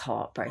there. It's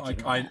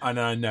heartbreaking. I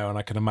know, and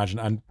I can imagine.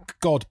 And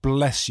God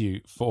bless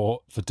you for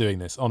doing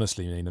this.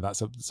 Honestly, Nina,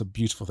 that's a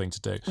beautiful thing to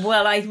do.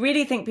 Well, I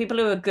really think people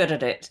who are good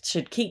at it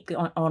should keep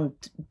on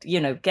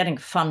getting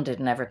funded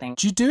and everything.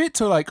 Do you do it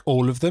to like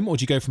all of them, or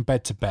do you go from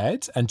bed to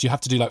bed? And do you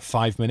have to do like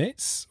 5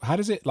 minutes? How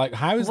does it like?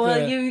 How is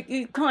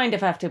you kind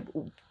of have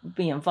to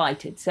be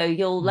invited. So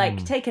you'll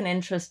take an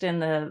interest in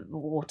the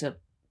water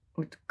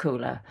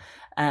cooler.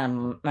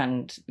 And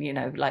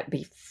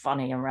be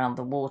funny around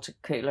the water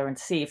cooler and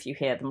see if you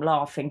hear them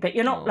laughing, but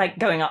you're not like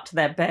going up to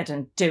their bed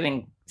and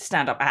doing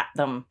stand up at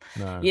them.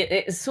 No.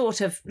 It's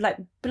sort of like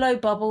blow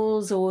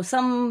bubbles or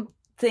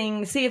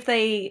something, see if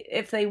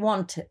they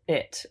want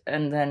it,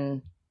 and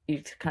then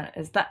you kind of,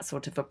 it's that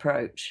sort of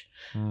approach.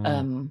 I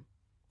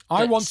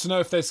want to know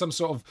if there's some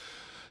sort of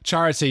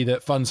charity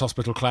that funds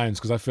hospital clowns,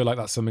 because I feel like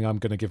that's something I'm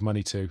going to give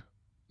money to.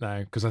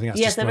 No, because I think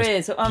that's there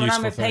is.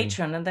 I'm a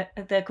patron, and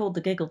they're called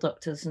the Giggle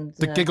Doctors. And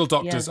the Giggle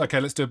Doctors. Yeah. Okay,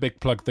 let's do a big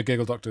plug. The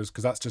Giggle Doctors,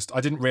 because that's just.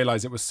 I didn't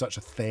realise it was such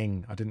a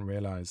thing. I didn't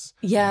realise.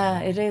 Yeah,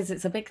 it is.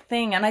 It's a big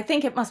thing, and I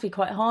think it must be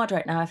quite hard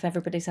right now if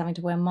everybody's having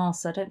to wear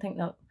masks. I don't think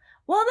that.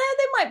 Well,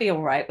 they might be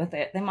all right with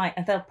it.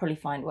 They'll probably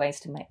find ways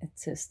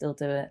to still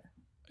do it.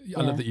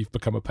 I love that you've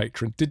become a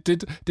patron.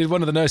 Did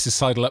one of the nurses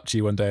sidle up to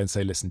you one day and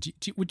say, "Listen,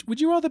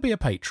 would you rather be a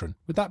patron?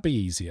 Would that be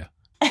easier?"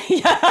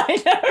 Yeah,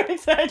 I know,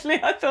 exactly.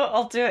 I thought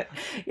I'll do it.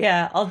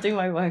 Yeah, I'll do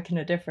my work in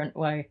a different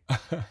way. All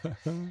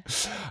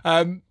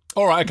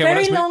right, okay.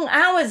 Very long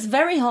hours,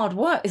 very hard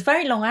work. It's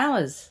very long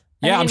hours.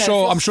 Yeah,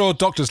 I'm sure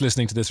doctors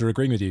listening to this are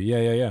agreeing with you.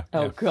 Yeah.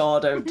 Oh,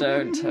 God, oh,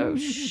 don't. Oh,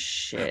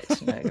 shit.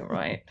 No, you're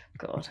right.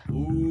 God.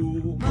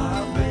 Ooh,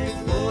 my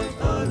big boy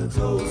of the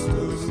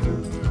toasters.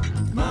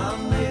 My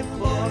big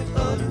boy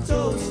of the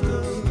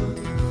toasters.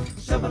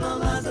 Shopping on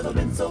lines that have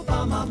been so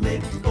far, my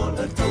big boy of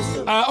the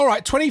toasters. All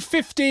right,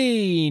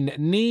 2015,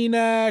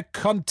 Nina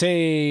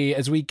Conti.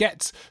 As we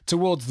get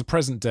towards the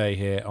present day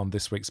here on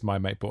this week's My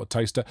Mate Bought a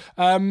Toaster,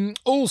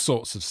 all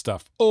sorts of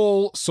stuff.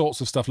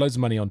 Loads of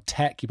money on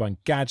tech. You're buying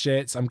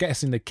gadgets. I'm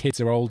guessing the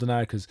kids are older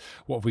now, because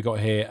what have we got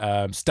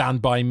here?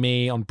 Stand By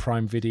Me on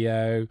Prime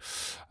Video.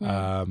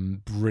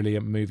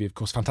 Brilliant movie, of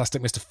course.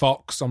 Fantastic Mr.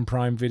 Fox on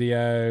Prime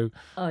Video.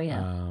 Oh,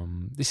 yeah.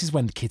 This is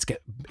when the kids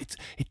get...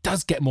 It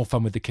does get more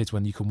fun with the kids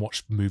when you can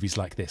watch movies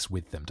like this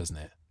with them, doesn't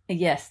it?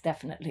 Yes,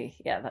 definitely.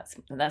 Yeah,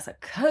 that's a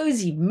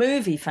cozy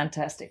movie.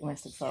 Fantastic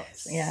Mr.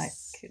 Fox.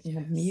 Yes.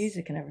 Yeah, the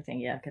music and everything.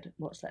 Yeah, I could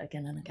watch that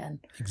again and again.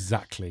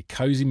 Exactly.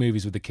 Cozy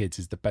movies with the kids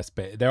is the best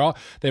bit. There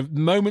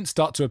moments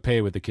start to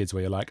appear with the kids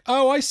where you're like,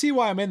 oh, I see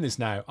why I'm in this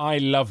now. I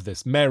love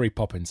this. Mary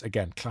Poppins,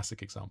 again,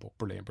 classic example.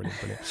 Brilliant.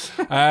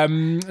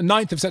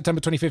 9th of September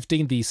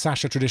 2015, the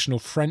Sacha traditional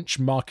French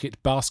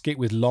market basket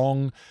with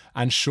long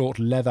and short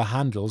leather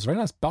handles. Very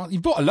nice.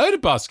 You've bought a load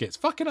of baskets.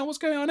 Fucking hell, what's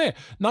going on here?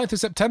 9th of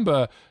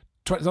September,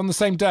 on the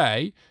same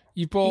day,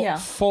 you bought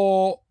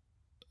 4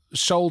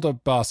 shoulder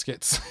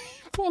baskets.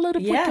 You bought a load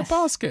of wicker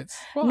baskets.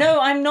 Why? No,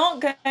 I'm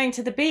not going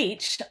to the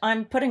beach.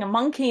 I'm putting a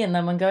monkey in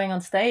them and going on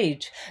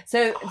stage.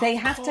 So they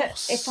have to.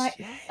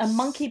 A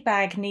monkey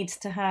bag needs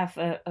to have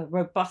a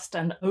robust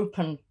and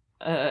open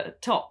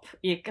top.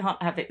 You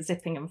can't have it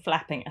zipping and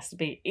flapping. It has to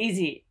be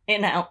easy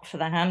in out for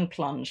the hand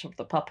plunge of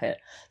the puppet.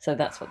 So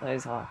that's what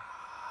those are.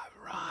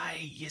 Right,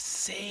 you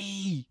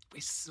see,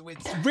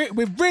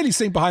 we've really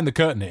seen behind the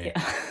curtain here.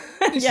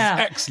 This is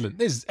excellent.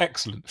 This is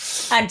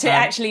excellent. And to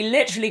actually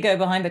literally go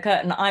behind the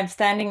curtain, I'm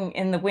standing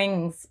in the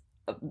wings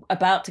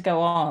about to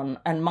go on,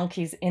 and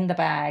Monkey's in the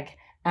bag.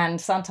 And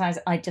sometimes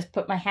I just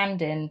put my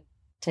hand in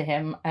to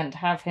him and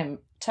have him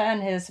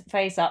turn his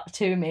face up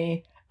to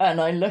me,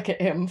 and I look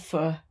at him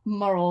for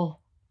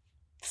moral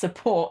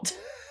support.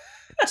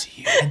 Do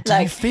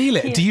you feel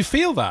it? Do you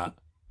feel that?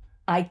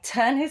 I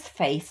turn his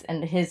face,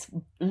 and his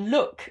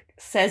look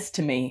says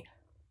to me,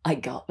 I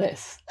got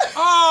this.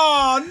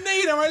 Oh,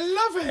 Nina, I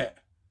love it.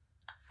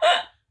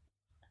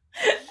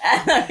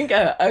 And I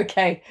go,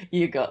 okay,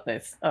 you got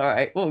this. All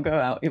right, we'll go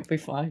out. You'll be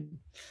fine.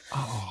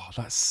 Oh,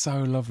 that's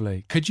so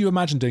lovely. Could you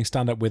imagine doing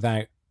stand-up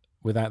without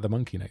the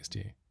monkey next to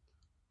you?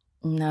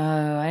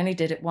 No, I only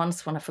did it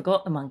once when I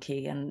forgot the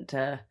monkey,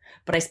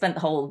 but I spent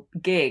the whole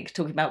gig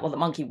talking about what the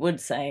monkey would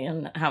say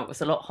and how it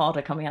was a lot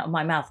harder coming out of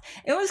my mouth.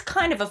 It was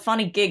kind of a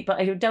funny gig, but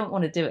I don't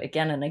want to do it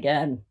again and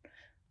again.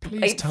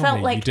 Please tell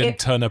me you didn't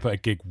turn up at a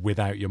gig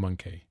without your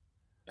monkey.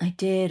 I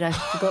did. I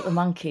forgot the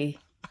monkey.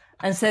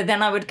 And so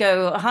then I would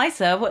go, hi,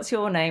 sir, what's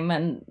your name?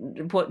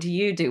 And what do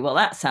you do? Well,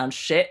 that sounds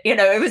shit. You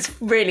know, it was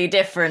really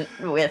different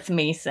with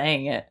me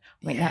saying it.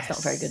 I mean, that's not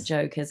a very good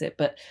joke, is it?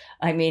 But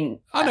I mean...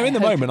 I know, in the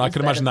moment, I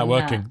could imagine that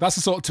working. That's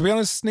the sort, to be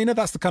honest, Nina,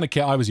 that's the kind of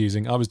kit I was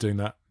using. I was doing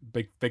that.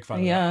 Big fan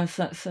of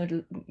that.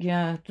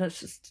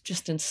 That's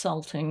just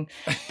insulting.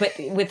 But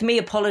with me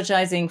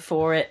apologising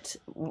for it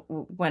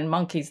when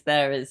Monkey's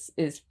there is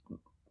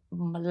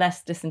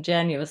less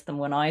disingenuous than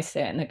when I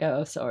say it and I go,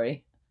 oh,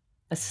 sorry.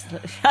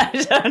 I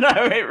don't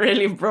know, it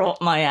really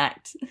brought my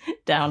act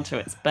down to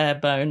its bare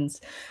bones.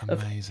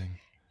 Amazing. Of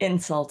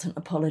insult and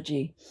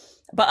apology.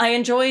 But I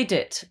enjoyed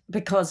it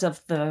because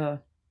of the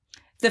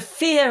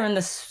fear and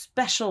the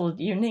special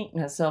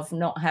uniqueness of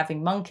not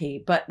having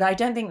Monkey. But I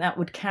don't think that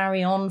would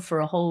carry on for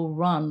a whole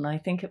run. I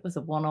think it was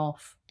a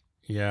one-off.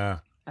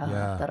 That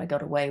I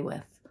got away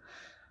with.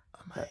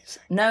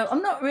 Amazing. But no,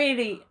 I'm not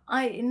really.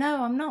 I'm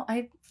not.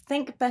 I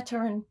think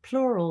better in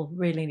plural,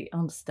 really,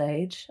 on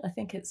stage. I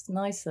think it's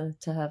nicer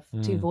to have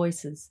two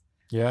voices.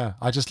 Yeah,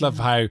 I just love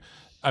how,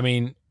 I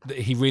mean,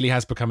 he really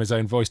has become his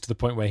own voice to the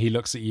point where he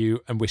looks at you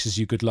and wishes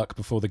you good luck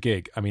before the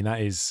gig. I mean,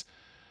 that is,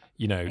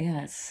 you know,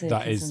 it's sick,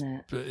 that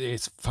isn't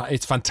is,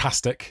 it's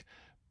fantastic.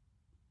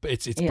 But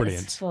it's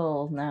brilliant. It's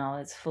full now.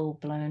 It's full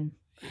blown.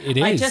 It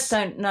is. I just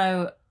don't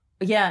know.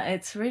 Yeah,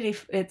 it's really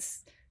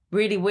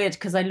weird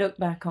because I look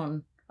back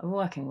on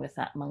working with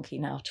that monkey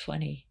now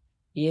 20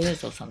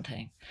 years or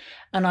something,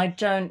 and I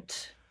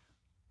don't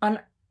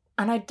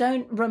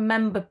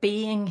remember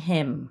being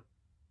him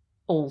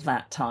all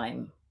that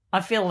time.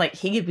 I feel like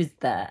he was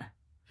there.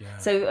 Yeah.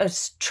 So a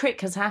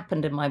trick has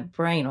happened in my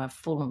brain. I've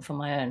fallen for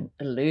my own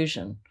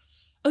illusion.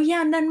 Oh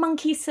yeah, and then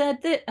Monkey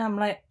said that. I'm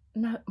like,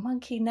 no,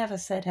 Monkey never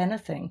said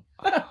anything.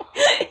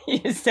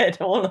 You said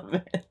all of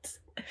it.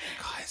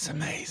 God, it's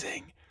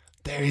amazing.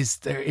 There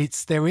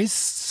is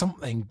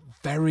something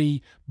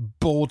very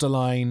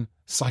borderline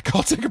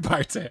psychotic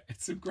about it.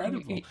 It's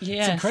incredible.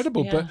 Yes, it's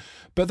incredible. Yeah.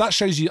 But that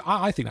shows you,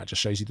 I think that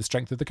just shows you the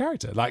strength of the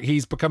character. Like,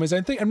 he's become his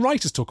own thing. And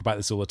writers talk about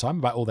this all the time,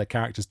 about all their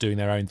characters doing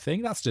their own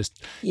thing. That's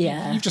just,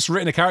 you've just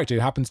written a character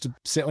who happens to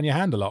sit on your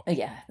hand a lot.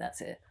 Yeah,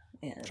 that's it.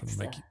 Yeah,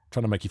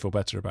 trying to make you feel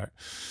better about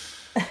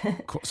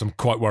some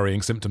quite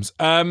worrying symptoms.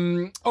 All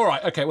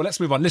right, okay, well, let's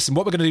move on. Listen,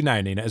 what we're going to do now,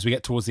 Nina, as we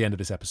get towards the end of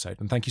this episode,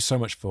 and thank you so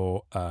much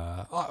for,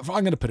 I'm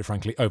going to put it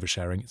frankly,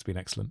 oversharing. It's been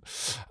excellent.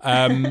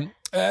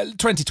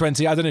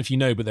 2020, I don't know if you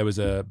know, but there was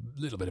a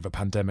little bit of a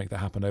pandemic that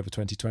happened over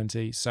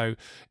 2020. So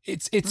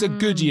it's a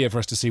good year for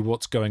us to see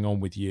what's going on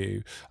with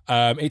you.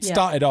 It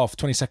started off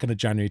 22nd of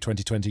January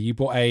 2020. You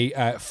bought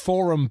a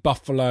Forum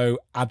Buffalo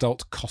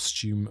adult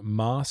costume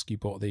mask. You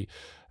bought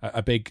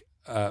a big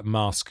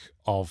mask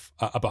of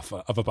a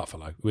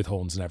buffalo with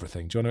horns and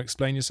everything. Do you want to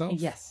explain yourself?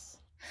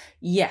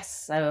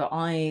 Yes. So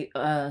I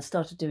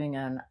started doing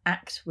an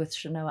act with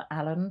Shanoa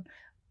Allen,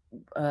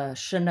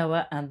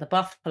 Shanoa and the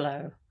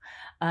Buffalo,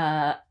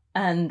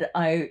 and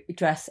I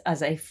dress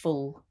as a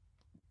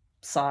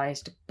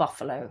full-sized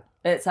buffalo.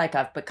 It's like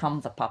I've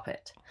become the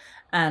puppet.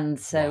 And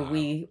so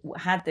we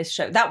had this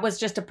show. That was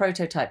just a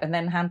prototype, and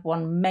then had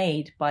one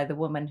made by the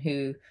woman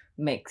who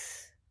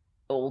makes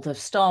all the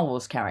Star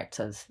Wars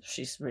characters.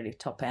 She's really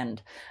top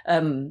end.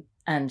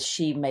 And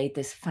she made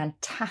this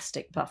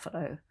fantastic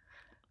buffalo,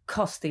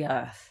 cost the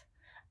earth.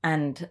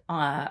 And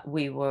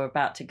we were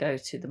about to go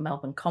to the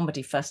Melbourne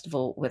Comedy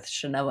Festival with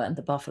Shanoa and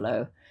the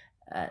Buffalo,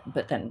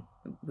 but then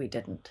we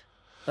didn't.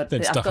 But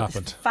then I've got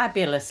happened. This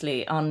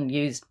fabulously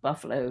unused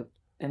buffalo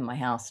in my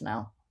house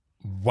now.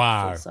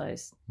 Wow. Full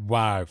size.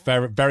 Wow.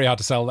 Very, very hard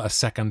to sell a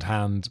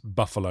second-hand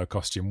buffalo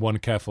costume. One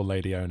careful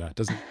lady owner.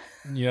 Doesn't,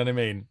 you know what I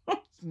mean?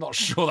 Not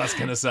sure that's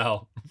going to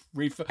sell.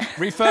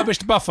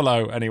 Refurbished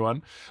buffalo,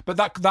 anyone? But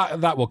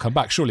that will come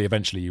back. Surely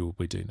eventually you will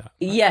be doing that.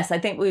 Right? Yes, I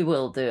think we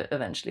will do it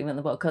eventually when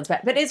the world comes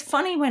back. But it's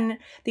funny when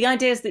the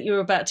ideas that you were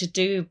about to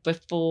do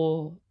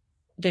before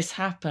this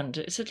happened,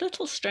 it's a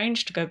little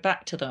strange to go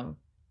back to them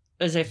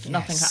as if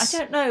nothing. I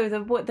don't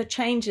know, the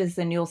changes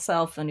in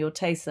yourself and your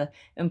tastes are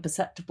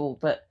imperceptible,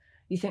 but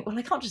you think, well,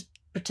 I can't just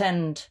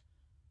pretend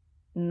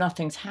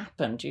nothing's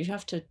happened. You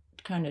have to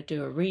kind of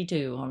do a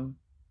redo on.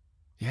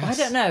 Yes.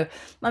 I don't know.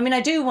 I mean,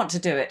 I do want to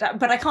do it,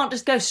 but I can't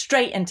just go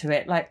straight into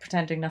it like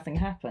pretending nothing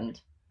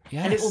happened.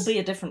 Yes. And it will be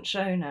a different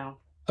show now.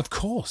 Of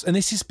course. And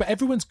but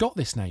everyone's got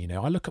this now, you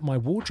know. I look at my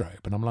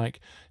wardrobe and I'm like,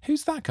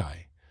 who's that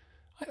guy?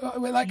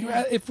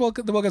 If the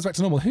world goes back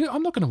to normal,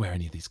 I'm not going to wear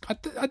any of these.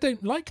 I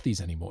don't like these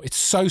anymore. It's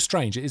so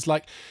strange. It's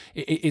like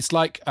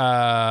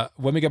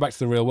when we go back to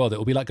the real world, it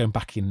will be like going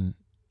back in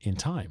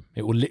time.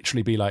 It will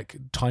literally be like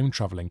time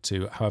traveling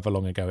to however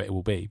long ago it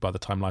will be by the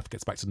time life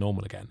gets back to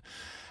normal again.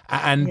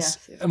 And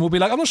we'll be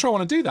like, I'm not sure I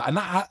want to do that. And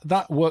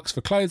that works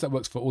for clothes. That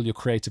works for all your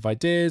creative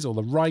ideas, all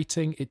the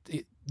writing.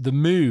 The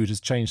mood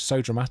has changed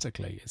so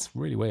dramatically. It's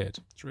really weird.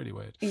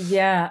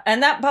 Yeah.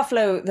 And that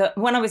Buffalo,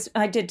 when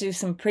I did do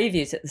some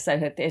previews at the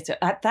Soho Theatre,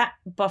 at that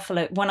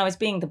Buffalo, when I was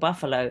being the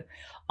Buffalo,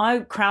 I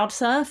crowd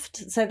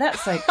surfed. So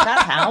that's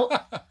out.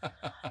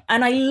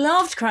 And I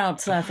loved crowd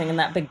surfing in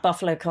that big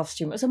Buffalo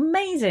costume. It was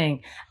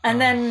amazing. And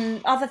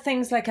then other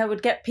things, like I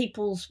would get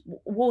people's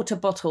water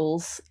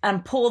bottles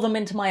and pour them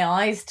into my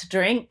eyes to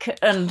drink.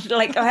 And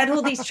like I had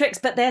all these tricks,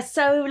 but they're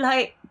so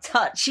like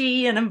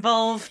touchy and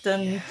involved.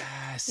 And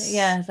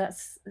yeah,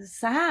 that's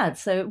sad.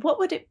 So what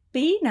would it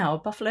be now? A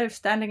buffalo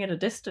standing at a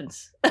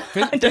distance?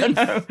 I don't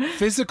know.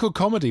 Physical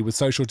comedy with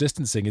social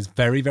distancing is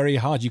very, very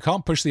hard. You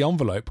can't push the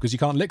envelope because you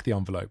can't lick the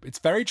envelope. It's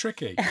very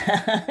tricky.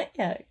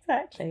 Yeah,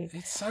 exactly.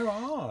 It's so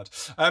hard.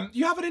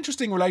 You have an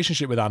interesting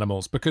relationship with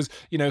animals because,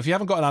 you know, if you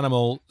haven't got an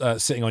animal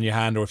sitting on your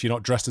hand or if you're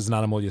not dressed as an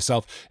animal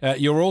yourself,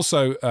 you're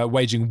also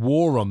waging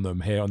war on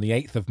them here on the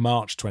 8th of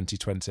March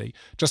 2020.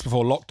 Just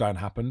before lockdown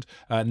happened,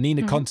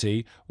 Nina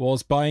Conti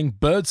was buying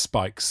bird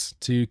spikes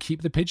to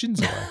keep the pigeons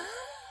away.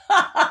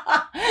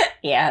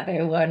 Yeah,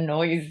 they were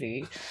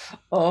noisy.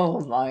 Oh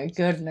my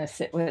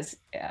goodness, it was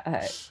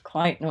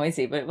quite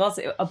noisy, but it was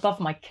above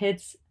my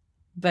kid's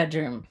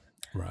bedroom.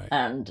 Right.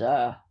 And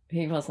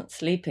he wasn't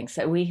sleeping,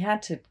 so we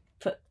had to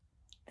put,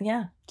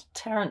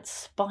 deterrent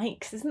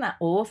spikes. Isn't that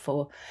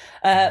awful?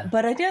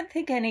 But I don't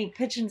think any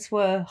pigeons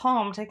were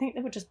harmed. I think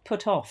they were just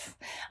put off.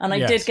 And I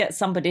did get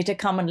somebody to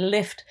come and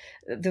lift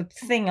the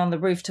thing on the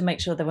roof to make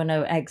sure there were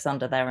no eggs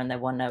under there, and there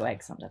were no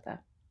eggs under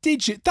there.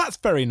 Did you? That's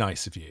very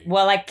nice of you.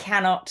 Well, I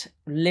cannot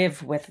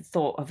live with the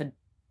thought of a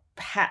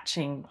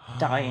hatching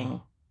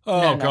dying.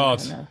 Oh,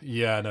 God. No.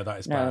 Yeah, no,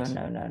 that is bad.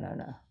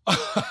 No.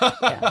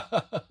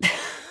 Yeah.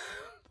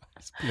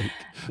 That's bleak.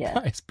 Yeah.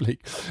 That is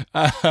bleak.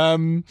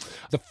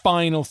 The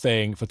final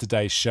thing for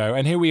today's show,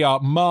 and here we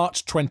are,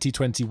 March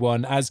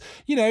 2021, as,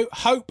 you know,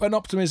 hope and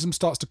optimism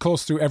starts to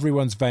course through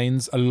everyone's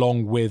veins,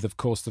 along with, of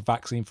course, the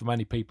vaccine for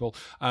many people.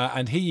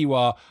 And here you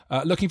are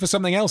looking for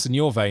something else in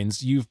your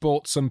veins. You've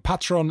bought some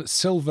Patron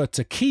Silver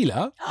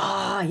Tequila.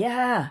 Ah,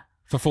 yeah.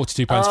 For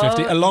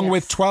 £42.50, along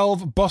with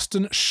 12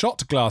 Boston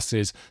shot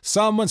glasses.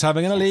 Someone's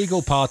having an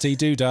illegal party.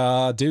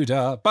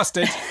 Doo-dah.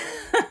 Busted.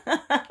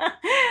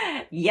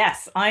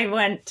 Yes, I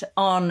went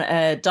on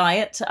a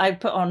diet. I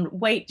put on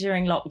weight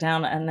during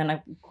lockdown, and then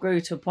I grew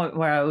to a point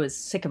where I was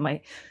sick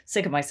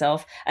of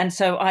myself. And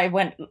so I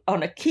went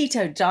on a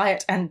keto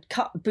diet and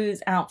cut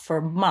booze out for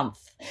a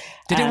month.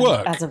 Did it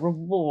work? As a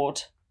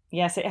reward.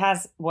 Yes, it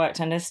has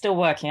worked, and it's still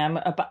working. I'm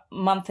about a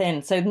month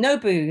in, so no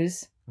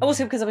booze.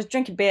 Also, because I was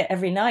drinking beer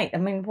every night. I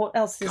mean, what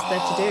else is there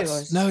to do?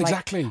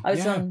 Exactly. I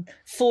was on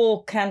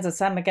 4 cans of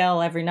San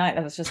Miguel every night.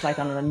 That was just like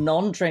on a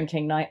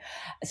non-drinking night.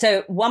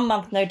 So 1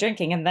 month no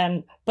drinking, and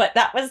then, but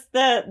that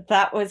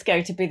was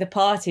going to be the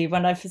party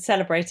when I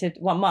celebrated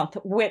 1 month,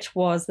 which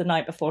was the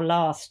night before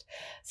last.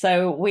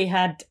 So we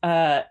had,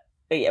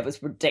 it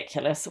was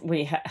ridiculous.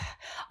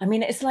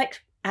 It's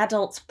like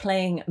adults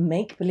playing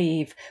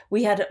make-believe.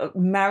 We had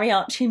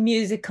mariachi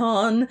music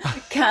on,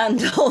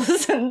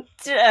 candles and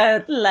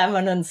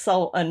lemon and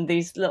salt and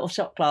these little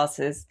shot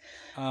glasses.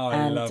 Oh,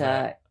 I love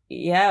it.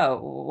 Yeah,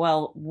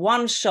 well,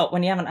 one shot,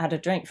 when you haven't had a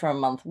drink for a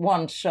month,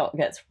 one shot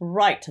gets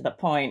right to the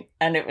point,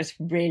 and it was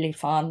really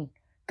fun.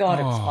 God,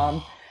 it was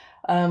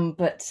fun.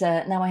 But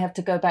now I have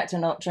to go back to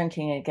not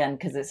drinking again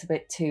because it's a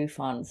bit too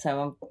fun.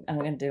 So I'm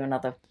going to do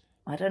another,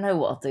 I don't know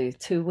what I'll do,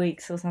 2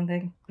 weeks or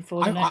something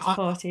before the next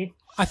party.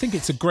 I think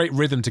it's a great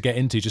rhythm to get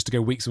into, just to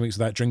go weeks and weeks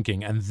without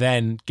drinking and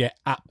then get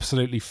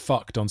absolutely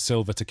fucked on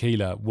silver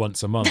tequila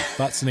once a month.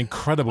 That's an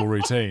incredible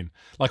routine,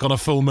 like on a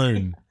full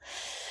moon.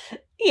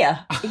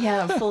 Yeah,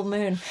 full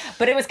moon.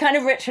 But it was kind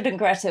of Richard and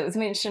Greta. It was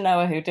me and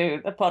Shanoa who do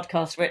the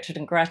podcast Richard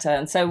and Greta.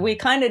 And so we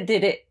kind of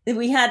did it.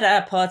 We had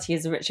our party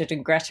as Richard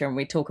and Greta, and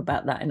we talk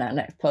about that in our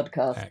next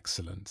podcast.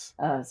 Excellent.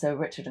 So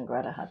Richard and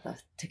Greta had the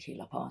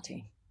tequila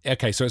party.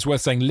 Okay, so it's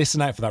worth saying,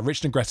 listen out for that.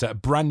 Richard and Greta, a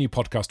brand new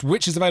podcast,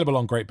 which is available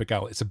on Great Big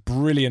Owl. It's a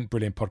brilliant,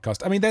 brilliant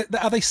podcast. I mean,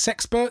 are they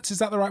sexperts? Is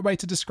that the right way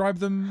to describe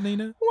them,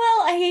 Nina?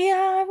 Well,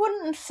 I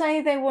wouldn't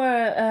say they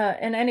were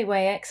in any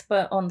way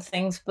expert on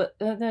things, but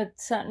they're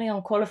certainly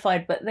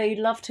unqualified. But they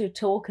love to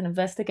talk and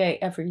investigate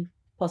every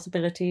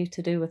possibility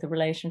to do with a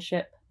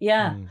relationship.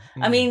 Yeah.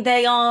 I mean,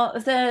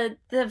 they're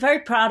very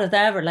proud of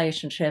their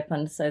relationship,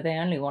 and so they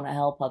only want to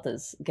help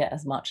others get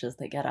as much as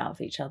they get out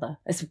of each other.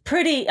 It's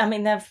pretty, I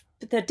mean, they're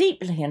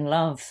deeply in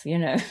love, you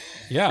know.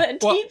 Yeah. They're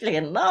deeply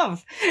in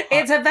love.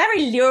 It's a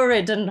very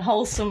lurid and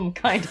wholesome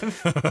kind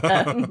of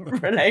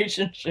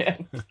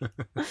relationship.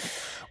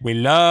 We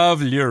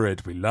love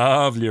lurid. We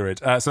love lurid.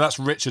 So that's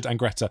Richard and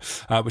Greta,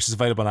 which is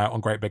available now on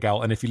Great Big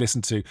L. And if you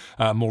listen to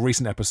more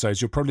recent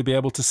episodes, you'll probably be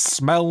able to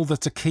smell the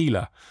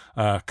tequila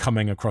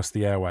coming across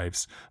the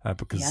airwaves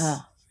because,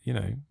 you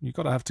know, you've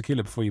got to have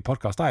tequila before you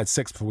podcast. I had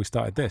 6 before we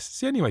started this.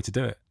 It's the only way to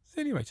do it.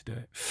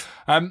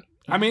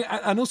 I mean,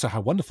 and also how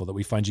wonderful that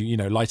we find you, you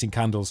know, lighting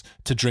candles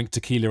to drink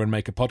tequila and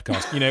make a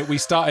podcast. You know, we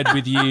started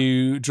with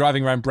you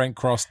driving around Brent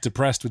Cross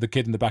depressed with a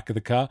kid in the back of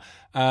the car.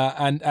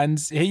 And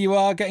here you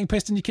are getting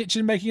pissed in your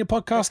kitchen making a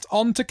podcast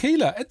on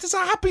tequila. It's a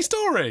happy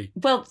story.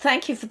 Well,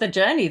 thank you for the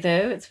journey,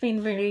 though. It's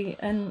been really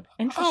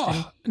interesting.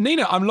 Oh,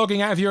 Nina, I'm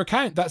logging out of your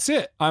account. That's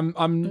it. I'm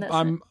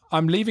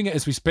leaving it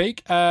as we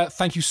speak.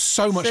 Thank you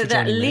so much for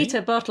joining me. So that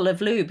litre bottle of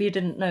lube you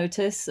didn't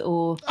notice,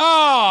 or...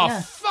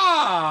 Oh,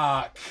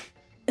 fuck!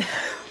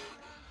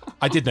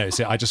 I did notice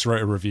it. I just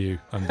wrote a review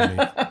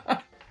underneath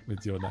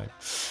with your name.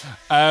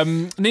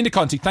 Nina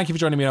Conti, thank you for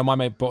joining me on My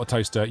Mate Bought a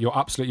Toaster. You're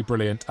absolutely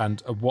brilliant,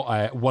 and what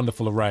a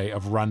wonderful array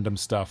of random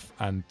stuff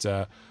and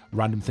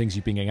random things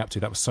you've been getting up to.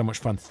 That was so much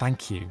fun.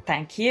 Thank you.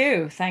 Thank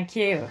you.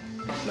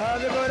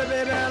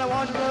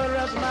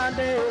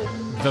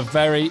 The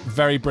very,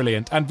 very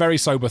brilliant and very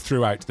sober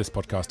throughout this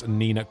podcast,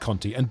 Nina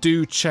Conti. And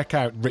do check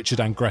out Richard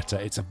and Greta.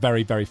 It's a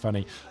very, very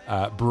funny,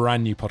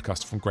 brand new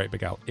podcast from Great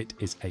Big Al. It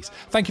is ace.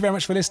 Thank you very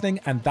much for listening,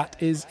 and that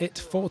is it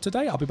for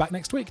today. I'll be back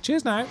next week.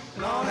 Cheers now.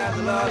 Long as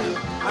I love you,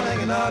 I'm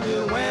thinking of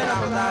you when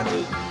I'm without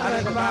you. I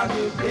think about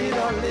you, please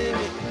don't leave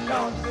me,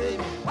 don't see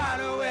me. Why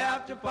do we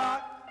have to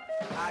part?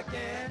 I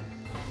can't.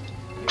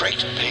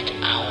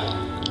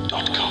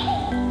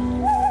 GreatBigOwl.com.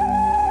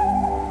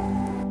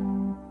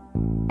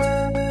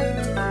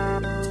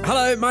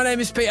 Hello, my name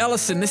is Pete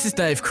Ellison. This is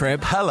Dave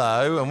Cribb.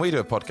 Hello, and we do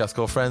a podcast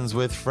called Friends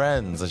with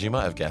Friends, as you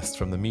might have guessed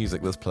from the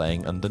music that's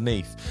playing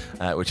underneath,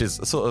 which is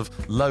a sort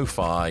of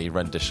lo-fi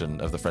rendition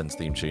of the Friends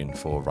theme tune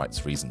for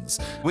rights reasons.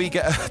 We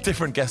get a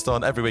different guest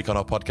on every week on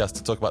our podcast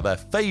to talk about their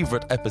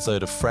favourite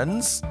episode of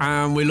Friends.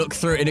 And we look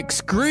through it in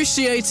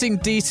excruciating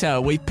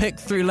detail. We pick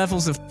through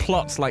levels of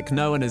plots like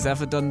no one has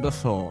ever done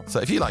before.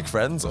 So if you like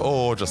Friends,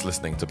 or just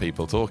listening to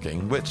people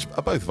talking, which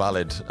are both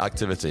valid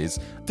activities,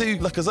 do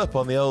look us up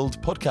on the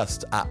old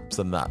podcast apps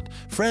and that.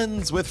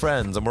 Friends with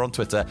Friends, and we're on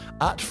Twitter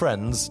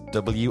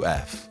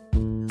 @FriendsWF.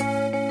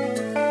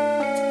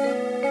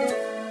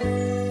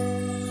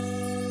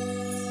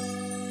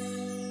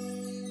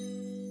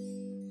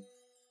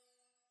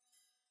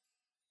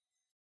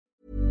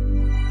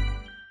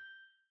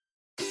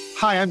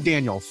 Hi, I'm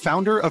Daniel,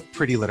 founder of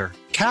Pretty Litter.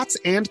 Cats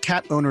and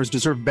cat owners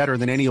deserve better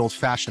than any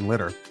old-fashioned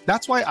litter.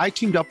 That's why I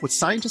teamed up with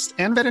scientists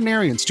and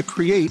veterinarians to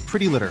create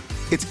Pretty Litter.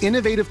 Its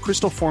innovative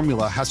crystal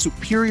formula has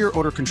superior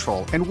odor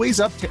control and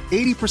weighs up to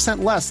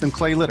 80% less than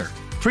clay litter.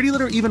 Pretty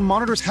Litter even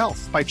monitors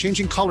health by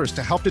changing colors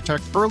to help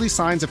detect early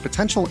signs of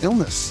potential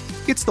illness.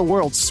 It's the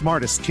world's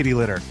smartest kitty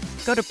litter.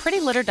 Go to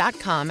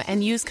prettylitter.com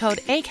and use code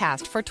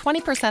ACAST for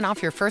 20%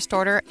 off your first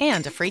order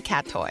and a free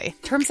cat toy.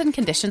 Terms and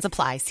conditions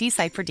apply. See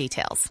site for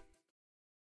details.